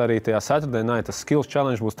tagad arī tajā Saturday Night tas Skills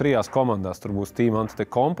Challenge būs 3 komandās. Tur būs Team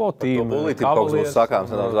Antetokounmpo, Team Cavaliers. Sakāms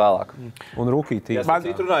nedaudz vēlāk. Un Rookie Team.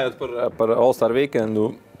 Citu runājot par All-Star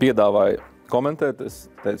Weekendu, piedāvāja komentēt, es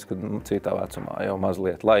teicu, ka citā vecumā jau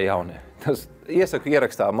mazliet, lai jaunie. Tas iesaku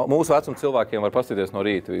ierakstā. Mūsu vecuma cilvēkiem var paskatīties no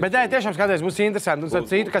rīta. Bet tiešām skaties, būs interesanti.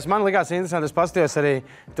 Un citu, kas man likās interesanti, es paskatījos arī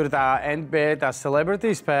tur tā NBA, tā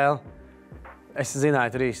celebrity spēle. Es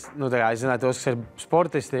zināju trīs, es zināju tos, kas ir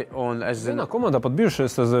sportisti, un es zināju... Komandā pat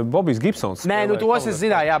bijušies tas Bobijs Gibsons. Nē, tos es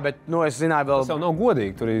zināju, jā, bet es zināju vēl... Tas jau nav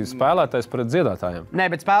godīgi, tur ir spēlētājs pret dziedātājiem. Nē,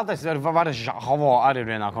 bet spēlētājs var Žahavo arī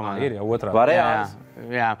vienā komandā. Ir jau otrā. Varējās.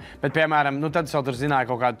 Jā, bet, piemēram, tad es vēl tur zināju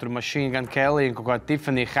kaut kādu Machine Gun Kelly un kaut kādu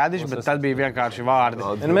Tiffany Haddish, bet tad bija vienkārši vārdi.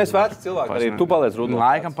 Mēs veci cilvēki, arī tu paliec Rudolf.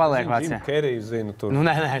 Laikam paliek veci. Jim Carrey zinu tur.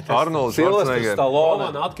 Nē, Arnolds Silvestris Stallone.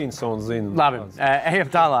 Roman Atkinson zinu. Labi, ejam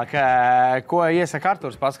tālāk. Ko iesaka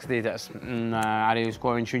Arturs paskatīties? Arī uz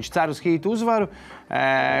ko viņš cer uz Heat uzvaru.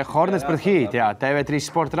 Hornets pret Heat, jā. TV3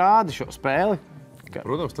 Sport rāda šo spēli.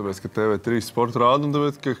 Protams, tāpēc, ka TV3 sporta rāda un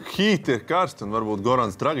tāpēc, ka Heat ir karsti un varbūt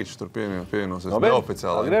Gorans Dragičs tur pievienosies.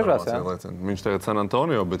 Neoficiāli informācija. Viņš tagad San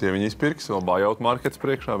Antonio, bet ja viņi izpirks, vēl buyout markets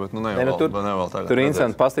priekšā, bet nevēl tagad. Tur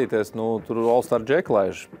interesanti pastīties, tur All-Star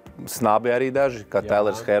džeklaiži. Snabi arī daži, kā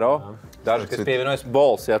Taylors Hero. Daži, kas pievienojas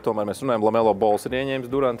Bols, tomēr mēs runājam, Lamelo Bols ir ieņēmis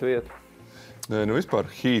Duranta vietu. Vispār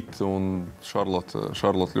Heat un Charlotte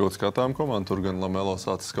ļoti skatām komandu. Tur gan Lamelo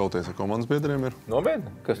sācis skauties ar komandas biedriem. Nopietni?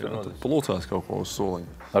 Kas tur notiek? Plūcās kaut ko uz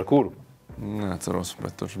soliņa. Ar kuru? Neatceros,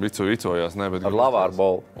 bet tur vicojās. Ar Lavāru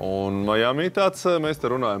Bolu. Un Miami tāds, mēs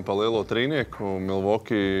te runājam par lielo trīnieku,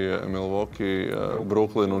 Milwaukee,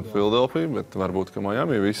 Brooklyn un Philadelphia, bet varbūt, ka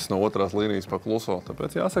Miami viss no otrās līnijas pakluso.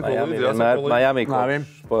 Tāpēc jāsako līdzi. Miami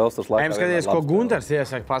Elstars laikā. Ejam skatīties, ko Gunters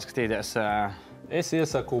iesaka paskatīties. Es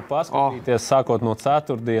iesaku paskatīties, sākot no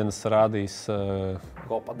ceturtdienas rādīs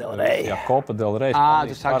Copa del Rey. Jā, Copa del Rey.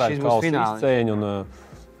 Tu saki, šis būs fināls.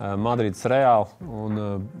 Madrids Reāli.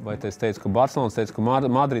 Vai es teicu, ka Barcelonas teica, ka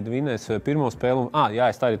Madrida vinēs pirmo spēli. Jā,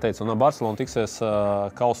 es tā arī teicu. Un Barcelona tiksies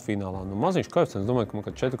kausa finālā. Maziņš koeficients, domāju, ka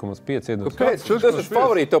man 4,5 iedos. Kāpēc? Tas ir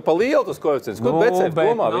favorīti, tev pa lielu tas koeficients. Ko Becēf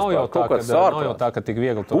domā vispār? Kaut kāds sārpās. Nav jau tā, ka tik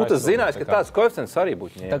viegli. Būtu zinājis, ka tāds koeficients arī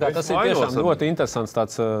būtu ņēmis. Tas ir tiešām ļoti interesants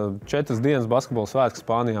tāds 4 dienas basketbola svētks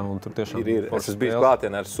Spānijā. Un tur tiešām ir. Es esmu bijis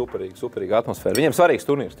klātienē ar superīgu atmosfēru. Viņiem svarīgs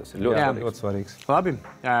turnīrs tas ir ļoti svarīgs. Labi,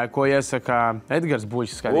 ko iesaka Edgars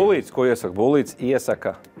Buļs? Bulīts, ko iesaka? Bulīts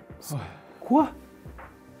iesaka. Ko?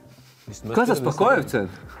 Kas tas par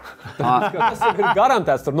koeficientu? Tas ir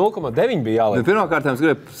garantēts, tur 0,9 bija jāliek. Pirmkārt, es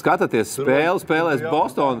gribu skatīties spēlēs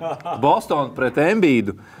Boston pret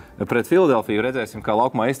Embiidu, pret Philadelphiju. Redzēsim, kā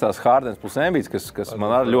laukumā izstās Hardens plus Embiids, kas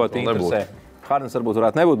man arī ļoti interesē. Hardens varbūt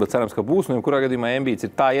varētu nebūt, bet cerams, ka būs. Kurā gadījumā Embiids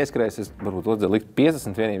ir tā ieskrējis, es varbūt vajadzētu likt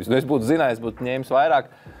 50 vienības. Es būtu zinājis, būtu ņēmis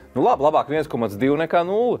vairāk. Labāk 1,2 nekā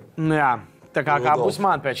 0. Jā. Tā kā būs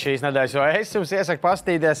man pēc šīs nedēļas, jo es jums iesaku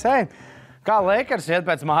pastīties, kā Lakers iet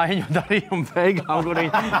pēc maiņu darījumu beigām, kur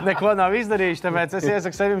viņi neko nav izdarījuši. Tāpēc es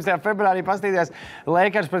iesaku 17. februārī pastīties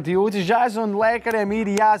Lakers pret Ūdenszeļļi, un Lakeriem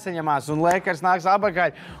ir jāsaņemās, un Lakers nāks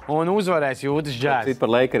apakaļ un uzvarēs Ūdenszeļļi.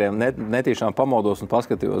 Par Lakeriem netīšām pamodos un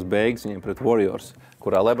paskatījos beigas viņiem pret Warriors,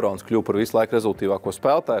 kurā Lebrons kļuva par visu laiku rezultīvāko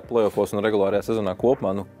spēlētāju playoffos un regulārajā sezonā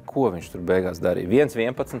kopumā. Ko viņš tur beigās darīja?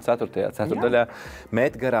 1-11, 4. ceturtdaļā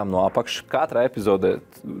met garām no apakšas. Katrā epizodē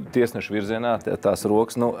tiesnešu virzienā tās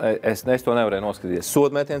rokas. Es to nevarēju noskatīties.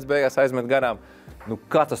 Sodmetiens beigās aizmet garām.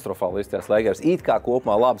 Katastrofāli izstījās Lakers. It kā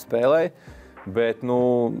kopumā labi spēlēja, bet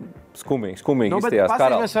skumīgi izstījās Karalis.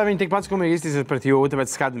 Paskatīsimies, vai viņi tikpat skumīgi izstījās pret Jūtu,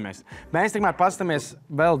 bet skatāmies. Mēs tikmēr paskatāmies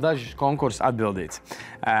vēl dažus konkursus atbildīts.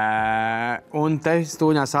 Un te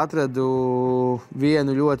stūņās atradu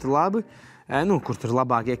vienu ļoti labi. Kur tur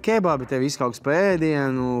labākie kebabi, te viss kaut kas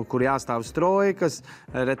pēdienu, kur jāstāv strojkas.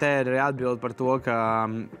 Te ir atbild par to, ka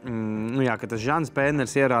tas Žans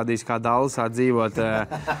Pēners ierādīs, kā Dallasā dzīvot.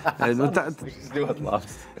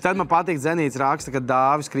 Tad man patīk Zenīts raksta, ka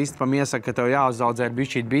Dāvis Kristapam iesaka, ka tev jāuzaudzē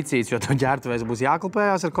bišķīt bicīts, jo tev ģērbtuvēs būs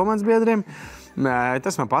jāklapējās ar komandas biedriem.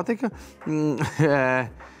 Tas man patika.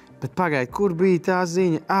 Bet pagaid, kur bija tā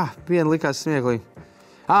ziņa? Viena likās smieklīgi.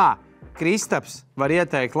 Kristaps var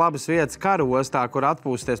ieteikt labas vietas karostā, kur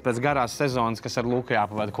atpūsties pēc garās sezonas, kas ar Luku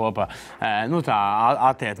jāpavada kopā. Tā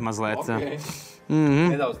atiet mazliet. Okay.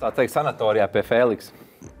 Nedaudz tā teikt sanatorijā pie Fēliks.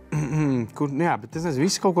 Jā, bet es nezinu,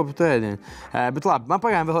 visi kaut ko par to ēdienu. Bet labi, man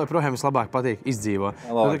pagaidām vēl joprojām vislabāk patīk izdzīvo.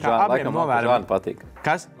 Laikam man pa Žānu patīk.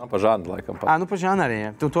 Kas? Man pa Žānu laikam patīk. Pa Žānu arī,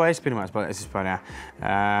 jā. Tu to esi pirmās pateicis vispār, jā.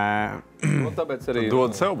 Tāpēc arī...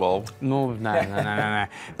 Dod sev balvu. Nē.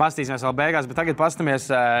 Pastīsimies vēl beigās, bet tagad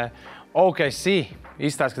pastamies OKC.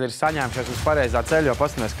 Izstāst, kad ir saņēmušies uz pareizā ceļa, jo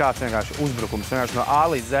pastamies kāds vienkārši uzbrukums. Vienkārši no A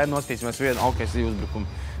līdz Z nostīsimies vienu OKC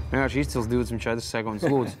uzbrukumu. Vienkārši izcils 24 sekundes,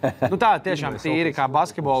 lūdzu. Tā tiešām tīri kā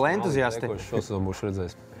basketbola entuziasti. Šosezon būšu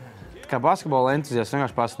redzējis. Kā basketbola entuziasti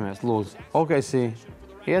vienkārši pastamies, lūdzu. OKC,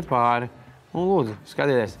 iet pāri. Un lūdzu,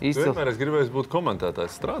 skatieties, izcils. Vienmēr es gribēju būt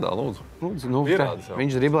komentētājs. Strādā, lūdzu.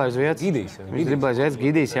 Viņš driblē uz vietas. Viņš driblē uz vietas.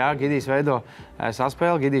 Gidijs veido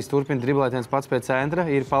saspēli. Gidijs turpina driblēt viens pats pēc centra.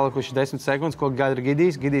 Ir palikuši 10 sekundes, ko gada ir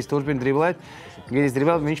Gidijs. Gidijs turpina driblēt.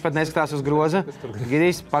 Viņš pat neskatās uz groza.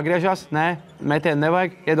 Gidijs pagriežās. Nē, metienu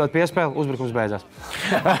nevajag. Iedod piespēli. Uzbrukums beidzās.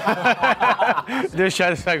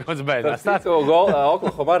 24 sekundes beidzās.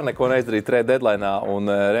 Oklahoma arī neko neizdarīja trade deadline'ā,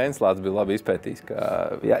 un Reinslāts bija labi izpētījis, ka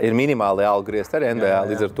ir minimāli jāalgriezt arī NBA.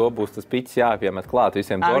 Līdz ar to būs tas piķis jāpiemet klāt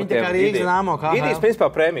visiem dortiem. Gidijs, principā,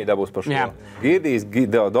 prēmiju dabūs par šo. Gidijs,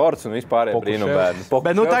 dorts un vispārējie brīnumbērni.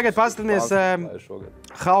 Bet tagad paskatāmies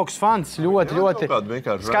Hawks fans ļoti.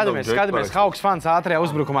 Skatāmies Hawks fans ātrajā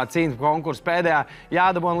uzbrukumā cīņas konkursu pēdējā.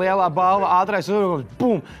 Jādabon lielā balva, ātrais uzbrukums,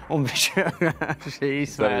 bum! Un viņš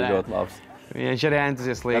izsvērē. Ļoti labs. Viņš arī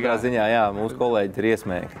entuziasts līgā. Katrā ziņā, mūsu kolēģi ir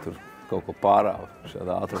iesmēji, ka tur kaut ko pārāva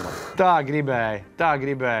šādā ātrumā. Tā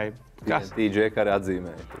gribēja. Kas? DJ arī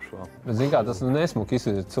atzīmēja par šo. Bet, zin kā, tas nesmuki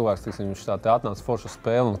izsaka cilvēks, viņš tā atnāca forša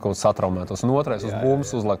spēle un kaut satraumētos. Un otrais uz bumbas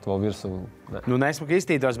uzlikt vēl virsū. Nesmuki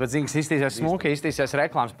iztītos, bet zin, kas iztīsies smuki, iztīsies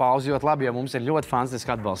reklāmas pauze ļoti labi, jo mums ir ļoti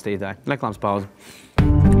fantastiski atbalstītāji. Reklāmas pauze.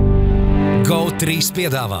 GO3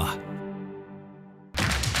 piedāvā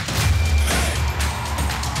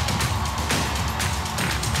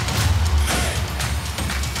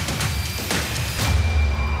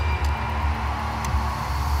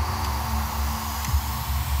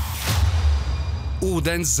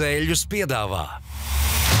Ūdenszeļļus piedāvā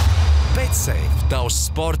BetSafe, tavs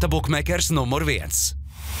sporta bukmekers numur 1.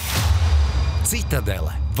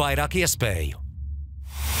 Citadele, vairāk iespēju.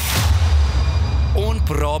 Un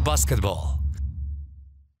Pro basketbolu.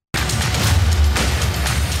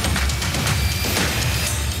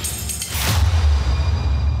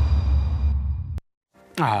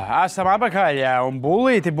 Esam apakaļ, un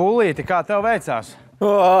bulīti, kā tev veicās?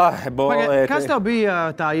 Kas tev bija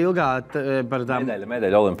tā ilgā par tām?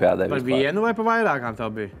 Medaļa olimpiādē. Par vienu vai par vairākām tev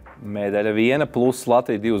bija? Medaļa viena plus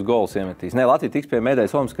Latvija 2 golus iemetīs. Nē, Latvija tiks pie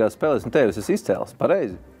medaļas olimpiskajās spēlēs, un tevis es izcēlis,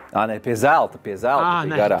 pareizi. Pie zelta bija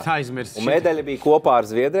garā. Aizmirst. Un medaļa bija kopā ar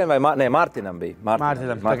Zviedriem, vai Martinam bija?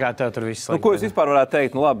 Martinam, tā kā tev tur viss slikti. Ko es vispār varētu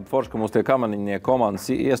teikt? Labi, forši, ka mums tie kamaniņie komandas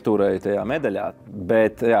iestūrēja tajā medaļā,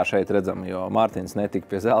 bet šeit redzam, jo Martins netika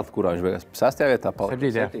pie zelta, kurā viņš beigās 6. vietā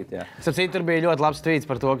palika. 7. Starp tur bija ļoti labs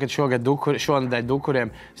tvīts par to, ka šonedēļ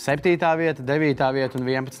dukuriem 7. vieta, 9. vieta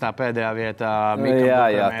un 11. pēdējā vieta.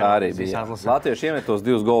 Jā, tā arī bija. Latvieši iemet tos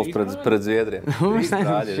 2 golus pret Zviedriem.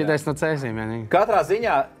 Šitais no cēsīm vienīgi. Katrā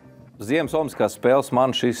ziņā Ziemas olimpiskās spēles man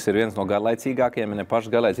šis ir viens no garlaicīgākajiem, ja ne pašas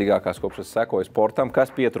garlaicīgākās, kopš es sekoju sportam, kas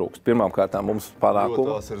pietrūkst. Pirmām kārtām mums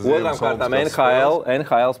panākumu. Otrām kārtām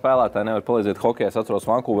NHL spēlētāji nevar palīdzēt hokejā. Es atceros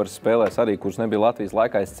Vankūveras spēlēs arī, kurš nebija Latvijas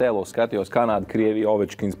laikā. Es cēlos, skatījos Kanādu, Krieviju,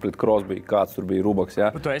 Ovečkins pret Crosby, kāds tur bija Rubaks. Ja?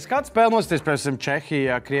 Tu esi kāds spēle nosties, piemēram,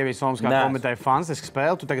 Čehija, Krievijas olimpiskā komiteja fantastiska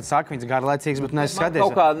spēle. Tu tagad saki, viņas garlaicīgas, bet neesi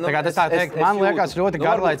skaties. Man liekas ļoti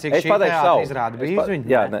garlaicīgi šī teātra izrāda. Bija uz viņu?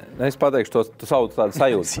 Jā, es pateikšu to savu tādu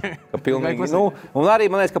sajūtu. Pilnīgi, un arī,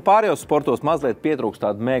 man liekas, ka pārējos sportos mazliet pietrūkst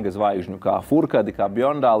tādu mega zvaigžņu, kā Furkadi, kā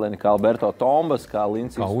Bjorndāleni, kā Alberto Tombas, kā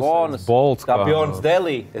Lindsijs Vonas, kā Bjorns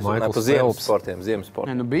Delī. Es runāju par ziemas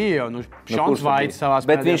sportiem. Bija jau, Šons Vaits savās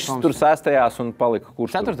bet viņš tur 6. un palika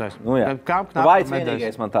kurš 4. Vaits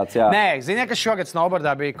vienīgais man tāds, jā. Nē, ziniet, kas šogad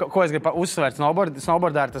snowboardā bija, ko es gribu uzsvērt,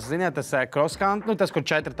 snowboardā ir tas, ziniet, tas cross-count, tas, kur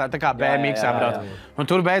 4, tā kā BMX apbrauc. Un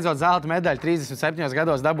tur beidzot zelta medaļu 37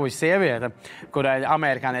 gados dabūja sieviete, kurai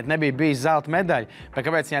amerikānieti nebija bijis zelta medaļa. Bet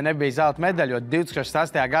kāpēc viņai nebija zelta medaļa? Jo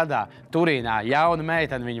 2008. gadā Turīnā jauna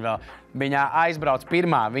meitene viņa vēl. Viņa aizbrauc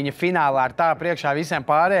pirmā, viņa finālā ir tā priekšā visiem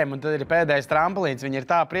pārējiem, un tad ir pēdējais tramplīns, viņa ir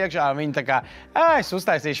tā priekšā, un viņa tā kā, es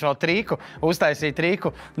uztaisīšu vēl triku, uztaisīju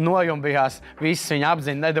triku, nojumbījās, viss viņa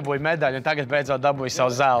apzina, nedabūja medaļu, un tagad beidzot dabūja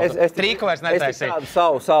savu zeltu. Triku vairs netaisīju. Es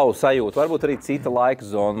tādu savu sajūtu, varbūt arī cita laika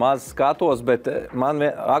zona, maz skatos, bet man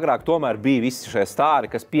agrāk tomēr bija visi šie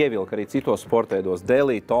stāri, kas pievilka arī citos sportēdos,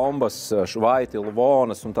 Delī, Tombas, Švaiti,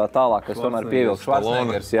 Lvonas un tā tālāk, kas tomēr pievilka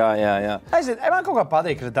Švarcnegers, jā. Man kaut kā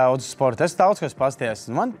patīk, ka daudz sporta. Es daudz, kas pastījās.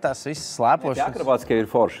 Man tas viss slēpošs. Akrobātiskie ir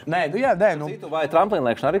forši. Nē, Citu vai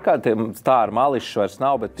tramplīnlēkšana arī kādi stāri mališs vairs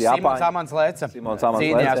nav, bet Simons Amants Lēca.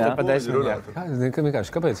 Cīnījās tur pa 10.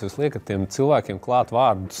 Kāpēc jūs liekat tiem cilvēkiem klāt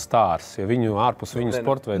vārdu stārs, ja viņu ārpus viņu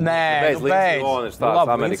sporta veidu? Nē,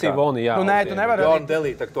 Lindsijs Voni, jā. Nē, tu nevari. Bjorn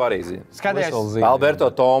Delī, tak tu arī zini. Skaties. Alberto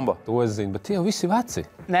Tomba. To es zinu, bet tie jau visi veci.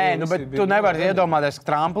 Nē, bet tu nevari iedomāties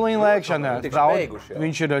tramplīnlēkšana.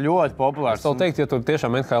 Viņš ir ļoti populārs. Es tev teiktu, ja tur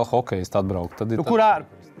tiešām NHL hokejists atbraukt, tad ir kur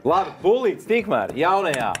ārpus? Labi, bulīts tikmēr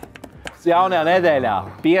jaunajā nedēļā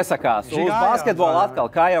piesakās uz basketbolu atkal.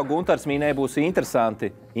 Kā jau Guntars minēja, būs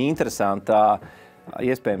interesanta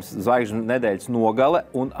iespējams zvaigžņu nedēļas nogale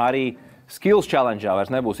un arī Skills Challenge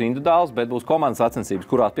vairs nebūs individuāls, bet būs komandas sacensības,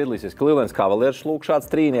 kurās piedalīsies Cleveland Cavaliers, lūk šāds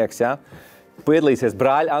trīnieks, ja? Piedalīsies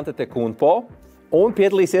brāļi Antetokounmpo un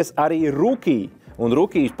piedalīsies arī rookie. Un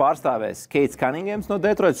rookies pārstāvēs Keits Cunninghams no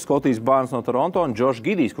Detroitas, Skotijs Barnes no Toronto un Josh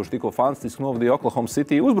Giddijs, kurš tikko fantastiski novadīja Oklahoma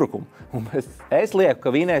City uzbrukumu. Un es lieku,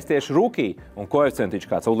 ka vinēs tieši rookie un koeficientiņš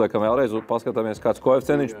kāds. Uzliekam vēlreiz, paskatāmies kāds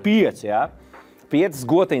koeficientiņš 5, ja? 5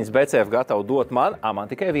 gotiņas BCF gatavu dot man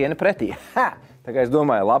tikai viena pretī. Tā kā es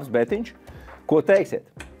domāju, labs betiņš. Ko teiksiet?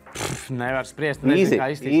 Nevar spriest. Easy.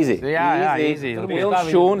 Jā, easy. Pilns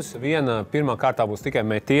šūnas. Pirmā kārtā būs tikai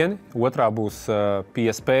metieni, otrā būs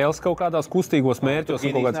piespēles kaut kādās kustīgos mērķos.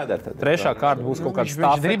 Trešā kārta būs kaut kāds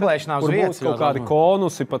stafeti, kur būs kaut kādi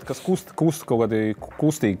konusi, pat kas kust kaut kādi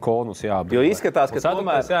kustīgi konusi jābūt. Jo izskatās, ka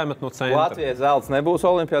tomēr jāmet no centra. Latvijas zelts nebūs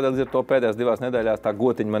olimpiādā, līdz ar to pēdējās 2 nedēļās tā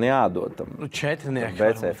gotiņa man jādod. Četrnieki.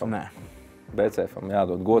 BCF-am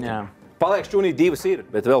jādod gotiņa. Paliek šķūnī 2 ir,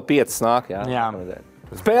 bet vēl 5 nāk. Jā.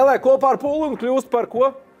 Spēlē kopā ar pulu un kļūst par ko?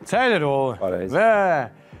 Ceļrulli. Pareizi.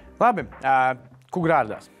 Labi,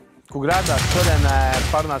 Kugrārdās. Šodien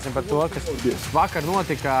parunāsim par to, kas vakar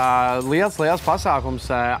notika liels pasākums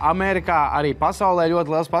Amerikā, arī pasaulē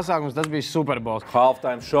ļoti liels pasākums, tas bija Super Bowls.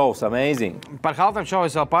 Halftime shows, amazing. Par halftime show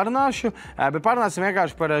es vēl parunāšu, bet parunāsim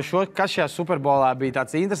vienkārši par šo, kas šajā Super Bowlā bija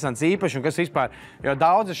tāds interesants īpašs un kas vispār, jo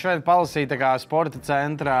daudzi šeit palasīja tā kā sporta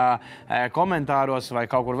centra komentāros vai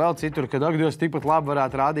kaut kur vēl citur, kad Dievs tikpat labi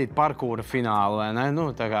varētu rādīt parkūra finālu, vai ne? Nu,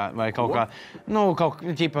 tā kā, vai kaut kā, kaut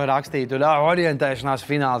ķipa rakstītu, orientēšanās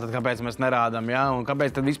finālu, tad kāpēc mēs nerādām, ja? Un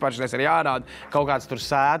kāpēc tad vispār šis ir jārāda kaut kāds tur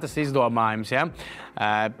sētas izdomājums, ja?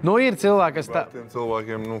 Ir cilvēki, kas tā... Tiem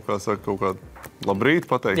cilvēkiem, kā saka, kaut kādu labrīt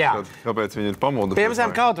pateikt, kāpēc viņi ir pamodušies.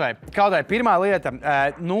 Piemēram, kaut vai pirmā lieta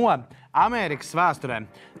no Amerikas vēsturēm,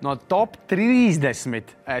 no top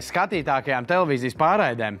 30 skatītākajām televīzijas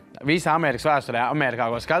pārraidēm, visā Amerikas vēsturē, Amerikā,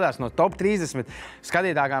 ko skatās, no top 30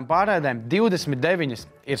 skatītākajām pārraidēm, 29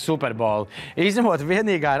 ir Super Bowl. Izņemot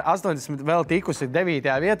vienīgā ar 80 vēl tikusi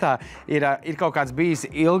 9. vietā, ir kaut kāds bijis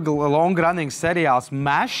long running seriāls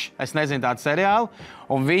MASH, es nezinu tādu seriālu,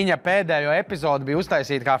 un viņa pēdējo epizodi bija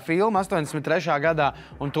uztaisīta kā filma 83. gadā,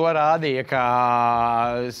 un to rādīja kā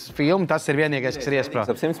filmu, tas ir vienīgais, kas ir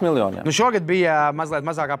iesprāts. Ap 100 miljoniem. Nu, šogad bija mazliet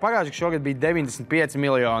mazākā pagājuši, šogad bija 95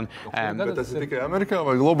 miljoni. Bet tas ir tikai Amerikā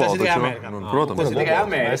vai globāli? Tas ir tikai Amerikā. Protams. Tas ir tikai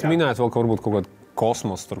Amerikā. Es minētu vēl varbūt kaut kādu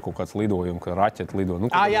kosmos, tur kaut kāds lidojums, ka raķeti lido.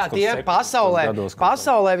 Jā, tie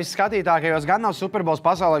pasaulē visskatītākajos, gan nav Super Bowls,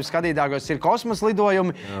 pasaulē visskatītākajos ir kosmos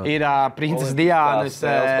lidojumi, ir Princes Diānas,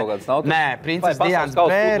 Princes Diānas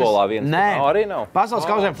bērns. Nē,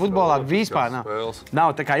 pasaules kausiem futbolā vispār nav.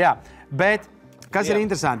 Nav, tā kā jā. Bet, kas ir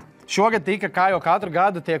interesanti? Šogad tika, kā jau katru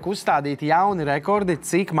gadu, tiek uzstādīti jauni rekordi,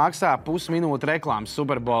 cik maksā pusminūte reklāmas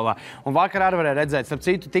Super Bowlā. Un vakar arī varēja redzēt, starp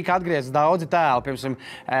citu, tika atgriezts daudzi tēli. Piemēram,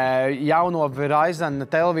 jauno Verizon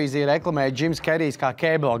televīziju reklamēja Jims Kerijs kā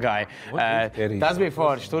Cable Guy. Tas bija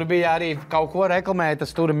forši. Tur bija arī kaut ko reklamēja,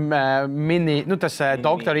 tas tur tas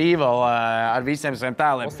Dr. Evil ar visiem saviem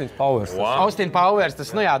tēliem. Austin Powers,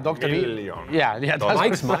 tas, Dr. Evil. Jā, tas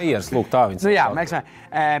Maiks Maiers, lūk tā viņš. Jā, Maiks Maiers.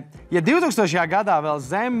 Ja 2000. gadā vēl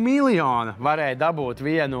zem miljona varēja dabūt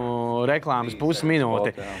vienu reklāmas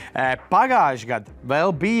pusminūti, pagājuši gadu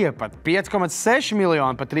vēl bija pat 5,6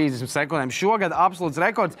 miljoni pa 30 sekundēm. Šogad absolūts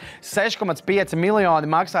rekords 6,5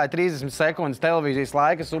 miljoni maksāja 30 sekundes televīzijas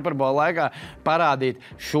laika, Super Bowl laikā parādīt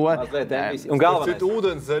šo. Un galvenais. Citu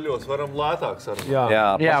ūdenszeļļos varam lētāk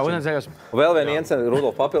sarunāt. Jā, ūdenszeļļos. Vēl viena iecena,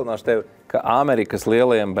 Rudolf, papildināšu tevi, ka Amerikas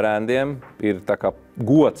lielajiem brandiem ir tā kā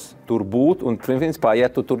gods tur būt, un principā, ja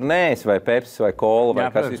tu tur neesi vai Pepsi vai Cola vai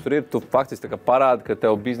kas tur ir, tu faktiski tā kā parādi, ka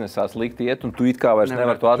tev biznesā slikti iet, un tu it kā vairs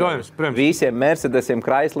nevar to atrast. Visiem Mercedesiem,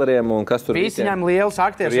 Chrysleriem un kas tur visi ņem liels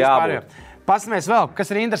aktieris vispār. Pastamies vēl,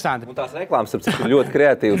 kas ir interesanti. Un tās reklāmas, starp citu, ir ļoti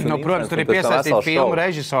kreatīvas. Protams, tur ir piesaistīti filmu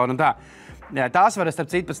režisori un tā. Tās var, starp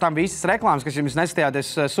citu, pēc tam visas reklāmas, kas jums neskatījāties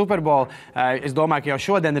Super Bowl. Es domāju, ka jau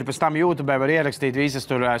šodien ir pēc tam YouTube var ierakstīt visas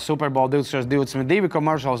tur Super Bowl 2022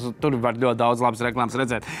 commercials. Tur var ļoti daudz labas reklāmas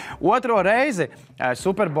redzēt. Otro reizi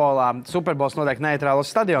Super Bowls notiek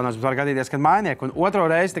neitrālos stadionos, var gadīties, kad maiņnieki. Un otro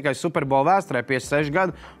reizi tikai Super Bowl vēsturē 56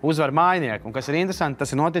 gadu uzvar maiņnieki. Un kas ir interesanti,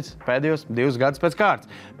 tas ir noticis pēdējos 2 gadus pēc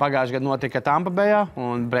kārtas. Pagājušajā gadā notika Tampa Bayā,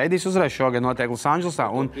 un Breidijs uzreiz šogad notiek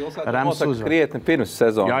Losandželosā, un Rams uzvar. Krietni pirms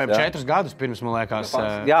sezonas. Jā, 4 gadus pirms, man liekas.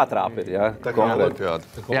 Jātrāp ir, jā. Tā kā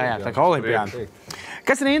olimpiāda. Jā, tā kā olimpiāda.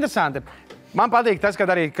 Kas ir interesanti? Man patīk tas,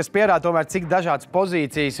 kas pierāda tomēr, cik dažādas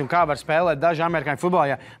pozīcijas un kā var spēlēt daži amerikāņu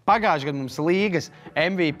futbolā. Pagājušajā gadā mums līgas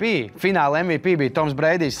fināla MVP bija Toms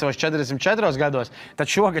Breidijs savos 44 gados,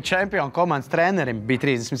 tad šogad čempionu komandas trenerim bija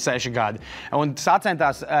 36 gadi. Un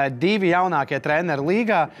sacentās divi jaunākie treneri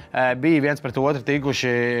līgā bija viens pret otru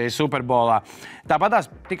tikuši Superbolā. Tāpatās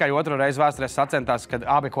tikai otru reizi vēsturē sacentās, kad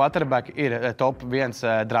abi quarterbacki ir top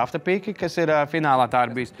 1 drafta piki, kas ir finālā. Tā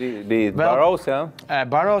ir bijis. Bija Burrows, jā?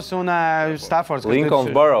 Burrows un Staffords. Lincolns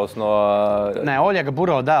Burrows no... Nē, Oļega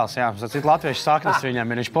Buro dēls, jā. Cik latviešu saknes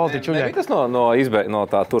viņam ir, viņš politiķi uļiek. Tas no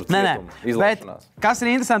tā tur cietuma izlaišanās. Bet kas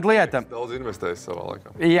ir interesanta lieta? Daudz investējis savā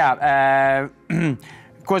laikā. Jā,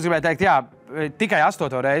 ko es gribēju teikt, jā. Tikai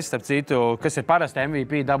 8. reizi, starp citu, kas ir parasti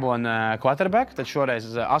MVP dabūna quarterback, tad šoreiz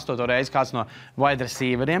 8. reizi kāds no wide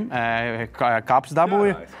receiveriem kaps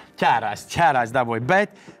dabūja. Ķērājs dabūja.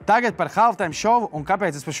 Bet tagad par halftime šovu un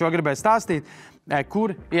kāpēc es par šo gribēju stāstīt,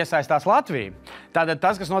 kur iesaistās Latvija. Tātad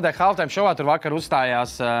tas, kas notiek halftime šovā, tur vakar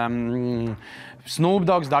uzstājās Snoop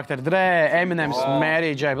Dogs, Dr. Dre, Eminems,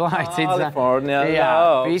 Mary J. Blige,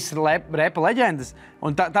 visi repa leģendas.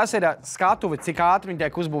 Un tas ir skatuve, cik ātri viņi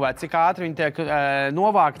tiek uzbūvēti, cik ātri viņi tiek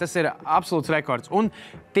novākti. Tas ir absolūts rekords. Un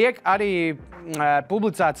tiek arī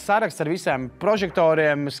publicēts saraksts ar visiem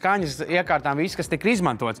prožektoriem, skaņas iekārtām, viss, kas tika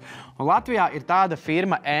izmantots. Un Latvijā ir tāda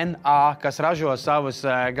firma NA, kas ražo savus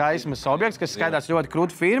gaismas objektus, kas skaitās ļoti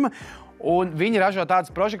krūta firma. Un viņi ražo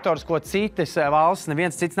tādus prožektorus, ko citas valsts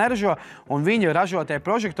neviens cits neražo. Un viņu ražotie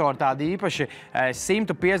prožektori, tādi īpaši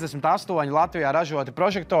 158 Latvijā ražoti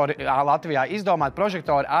prožektori, Latvijā izdomāti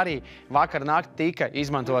prožektori arī vakar nakti tika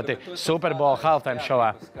izmantoti Super Bowl halftime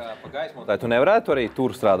šovā. Tu nevarētu arī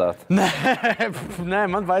tur strādāt? Nē,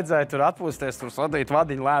 man vajadzēja tur atpūsties, tur sadīt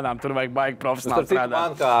vadiņu lēnām, tur vajag baigi profesionāli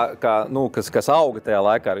strādāt. Man, kas auga tajā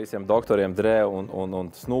laikā ar visiem doktoriem Dre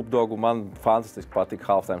un Snoop Dogu, man fantastiski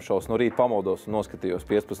patika halftime šovs. No rīta pamodos un noskatījos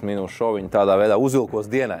 15 minūšu šoviņu, tādā veidā uzvilkos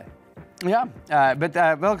dienai. Jā, bet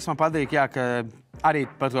vēl kas man patīk, jā, ka arī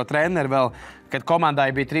par to treneri vēl, kad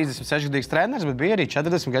komandai bija 36-gadīgs treneris, bet bija arī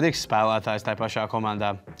 40-gadīgs spēlētājs tajā pašā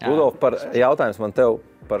komandā. Rudolf, par jautājums man tev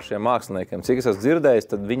par šiem māksliniekiem. Cik es esmu dzirdējis,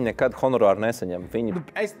 tad viņi nekad honorāru nesaņem.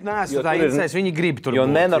 Es neesmu tā interesēs, viņi grib tur būt. Jo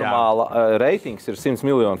nenormāla reitings ir 100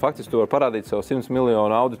 miljoni. Faktiski tu var parādīt savu 100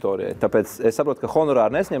 miljonu auditorijai. Tāpēc es saprotu, ka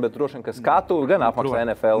honorāru nesaņem, bet droši vien, ka skatu gan apmaksā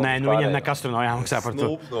NFL. Nē, nu viņam nekas tur nav jāmaksā par to.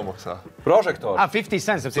 Snoops nomaksā. Prožektori. 50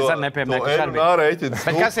 cents, tas ir nepieminēts.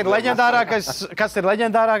 Bet kas ir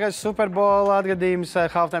leģendārākais Super Bowl atgadījums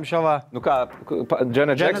halftime šovā? Nu kā,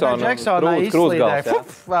 Janet Jacksona izslīdēja.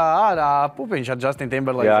 Ārā pupiņš ar Justin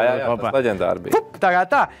Timberlake. Jā, tas leģendāri bija.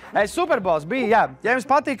 Tagad tā. Super Bowls bija, jā. Ja jums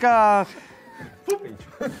patika...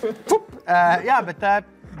 Jā, bet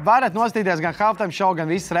varat nostīties gan halftime show, gan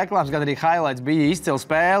visas reklāmas, gan arī highlights. Bija izcila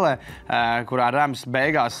spēle, kurā Rams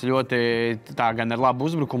beigās ļoti tā gan ar labu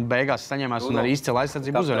uzbrukumu beigās saņēmās un arī izcila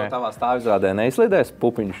aizsardzību uzvarēja. Tavā stāvizrādē neizslīdēs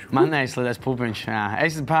pupiņš? Man neizslīdēs pupiņš, jā.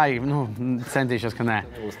 Es baigi, centīšos, ka nē.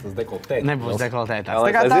 Nebūs dekoltētāts.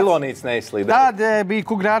 Tā zilonīts neizslīdēs. Tāda bija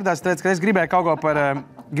kugrārdās, teica, ka es gribēju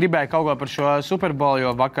kaut ko par šo Super Bowl,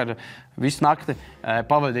 jo vakar visu nakti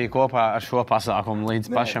pavadīju kopā ar šo pasākumu līdz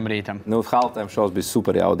pašam rītam. Nu, halftime šovs bija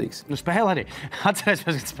super jaudīgs. Nu, spēle arī. Atcerēs,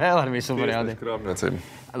 ka spēle arī bija super jaudīga.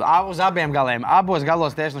 Uz abiem galiem. Abos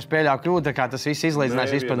galos tiešām pieļauju kļūdu, tā kā tas viss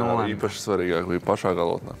izlīdzinās vispār nulēm. Īpaši svarīgāk bija pašā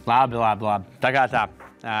galotnē. Labi. Tagad tā.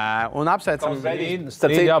 Un apsveicam.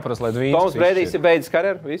 Jāprasa, lai viņš Toms Breidijs ir beidzis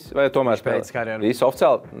karjeru, viss? Vai tomēr spēlē? Beidzis karjeru. Viss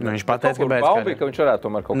oficiāli? Viņš pateica, ka beidzis karjeru. Ka viņš varētu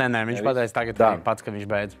tomēr kaut ko. Nē, viņš pateica tagad pats, ka viņš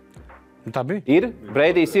beidz. Tā bija? Ir?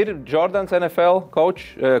 Breidijs ir Jordans NFL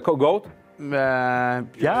coach, GOAT?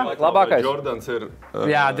 Jā. Labākais? Jordans ir...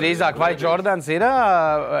 Jā, drīzāk vai Jordans ir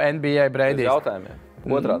NBA Breidijs? Jautājumiem.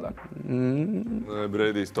 Otrādāk.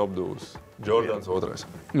 Breidijs top 2. Jordans otrais.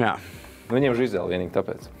 Jā. Viņiem žizēl vienīgi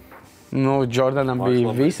tāpēc. Nu, Jordanam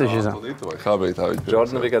bija visa žizēl.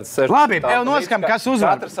 Jordanam bija kāds 60. Labi, jau noskam, kas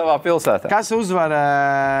uzvar. Katrs savā pilsētā. Kas uzvar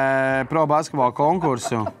pro basketbola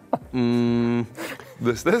konkursu?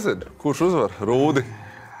 Es nezinu, kurš uzvar? Rūdi.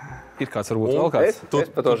 Ir kāds varbūt vēl kāds.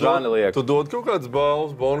 Es pa to Žāni lieku. Tu dod kaut kāds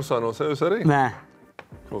balvas bonusā no sevis arī? Nē.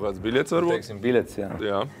 Kaut kāds biļets varbūt? Teiksim, biļets, jā.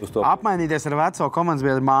 Apmainīties ar veco komandas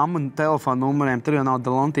biedru mammu un telefonu numuriem. Tur jau nav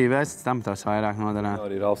Dalonti vēsts, tam tās vairāk nodarā.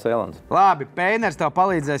 Arī Ralfs Ēlans. Labi, Pēners tev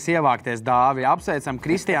palīdzēs ievākties, Dāvi. Apsveicam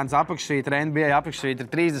Kristiāns apakšsvītra, NBA apakšsvītra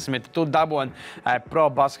 30. Tu daboni pro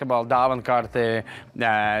basketbola dāvankarti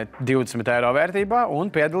 20 eiro vērtībā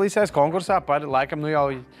un piedalīsies konkursā par laikam nu jau...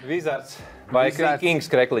 Wizards. Vai Kings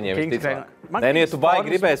krekliņiem visticamāk. Nē, ja tu baigi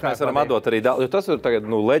gribēs, mēs varam atdot arī Dallas, jo tas ir tagad,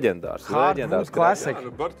 leģendārs. Hardwood Classic.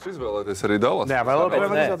 Barts izvēlēties arī Dallas. Jā, vēl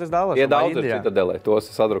izvēlēties Dallas. Ja daudz ir Citadelē,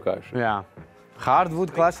 tos sadrukājuši. Jā.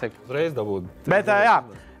 Hardwood klasika. Uzreiz dabūt. Bet jā,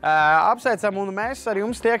 apsveicam, un mēs ar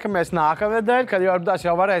jums tiekamies nākamnedēļ, kad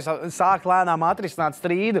jau varēs sākt lēnām atrisināt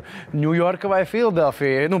strīdu Ņujorka vai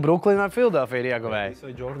Filadelfija. Bruklina vai Filadelfija ir ieguvēja.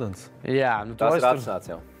 Vai Jordans? Jā, Tas ir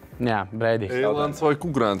atsināts jau. Jā, Brēdī. Eilants vai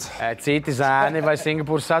Kugrāns? Citi zēni vai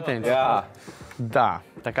Singapūras satīns. Jā.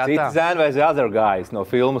 Tā kā Citi tā. zēni vai The Other Guys no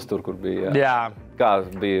filmas tur, kur bija. Jā. Kā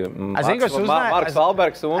bija Marks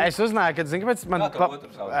Valbergs un... Es uzzināju, ka, zini, kāpēc man...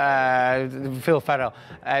 Phil Ferrell.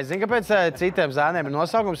 Zini, kāpēc citiem zēniem ir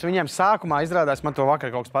nosaukums? Viņiem sākumā izrādās, man to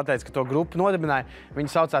vakar kaut kas pateica, ka to grupu nodibināja,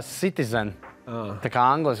 viņi saucās Citizen. Tā kā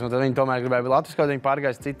anglis, un tad viņi tomēr gribēja būt latviski, viņi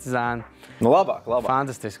pārgājis citi zēni. Nu, labāk.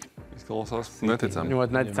 Fantastiski. Izklausās neticami.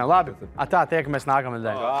 Ļoti neticami. Labi. Tā, tiekamies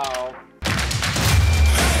nākamnedēļ. Čau.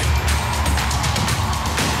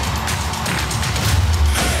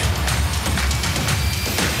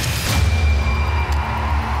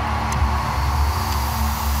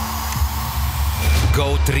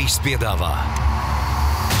 GO3 piedāvā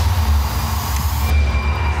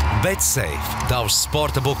BetSafe, tavs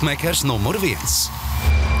sporta bookmakers numur 1.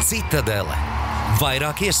 Citadele,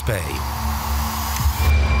 vairāk iespēju.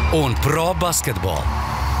 Un Pro basketbolu.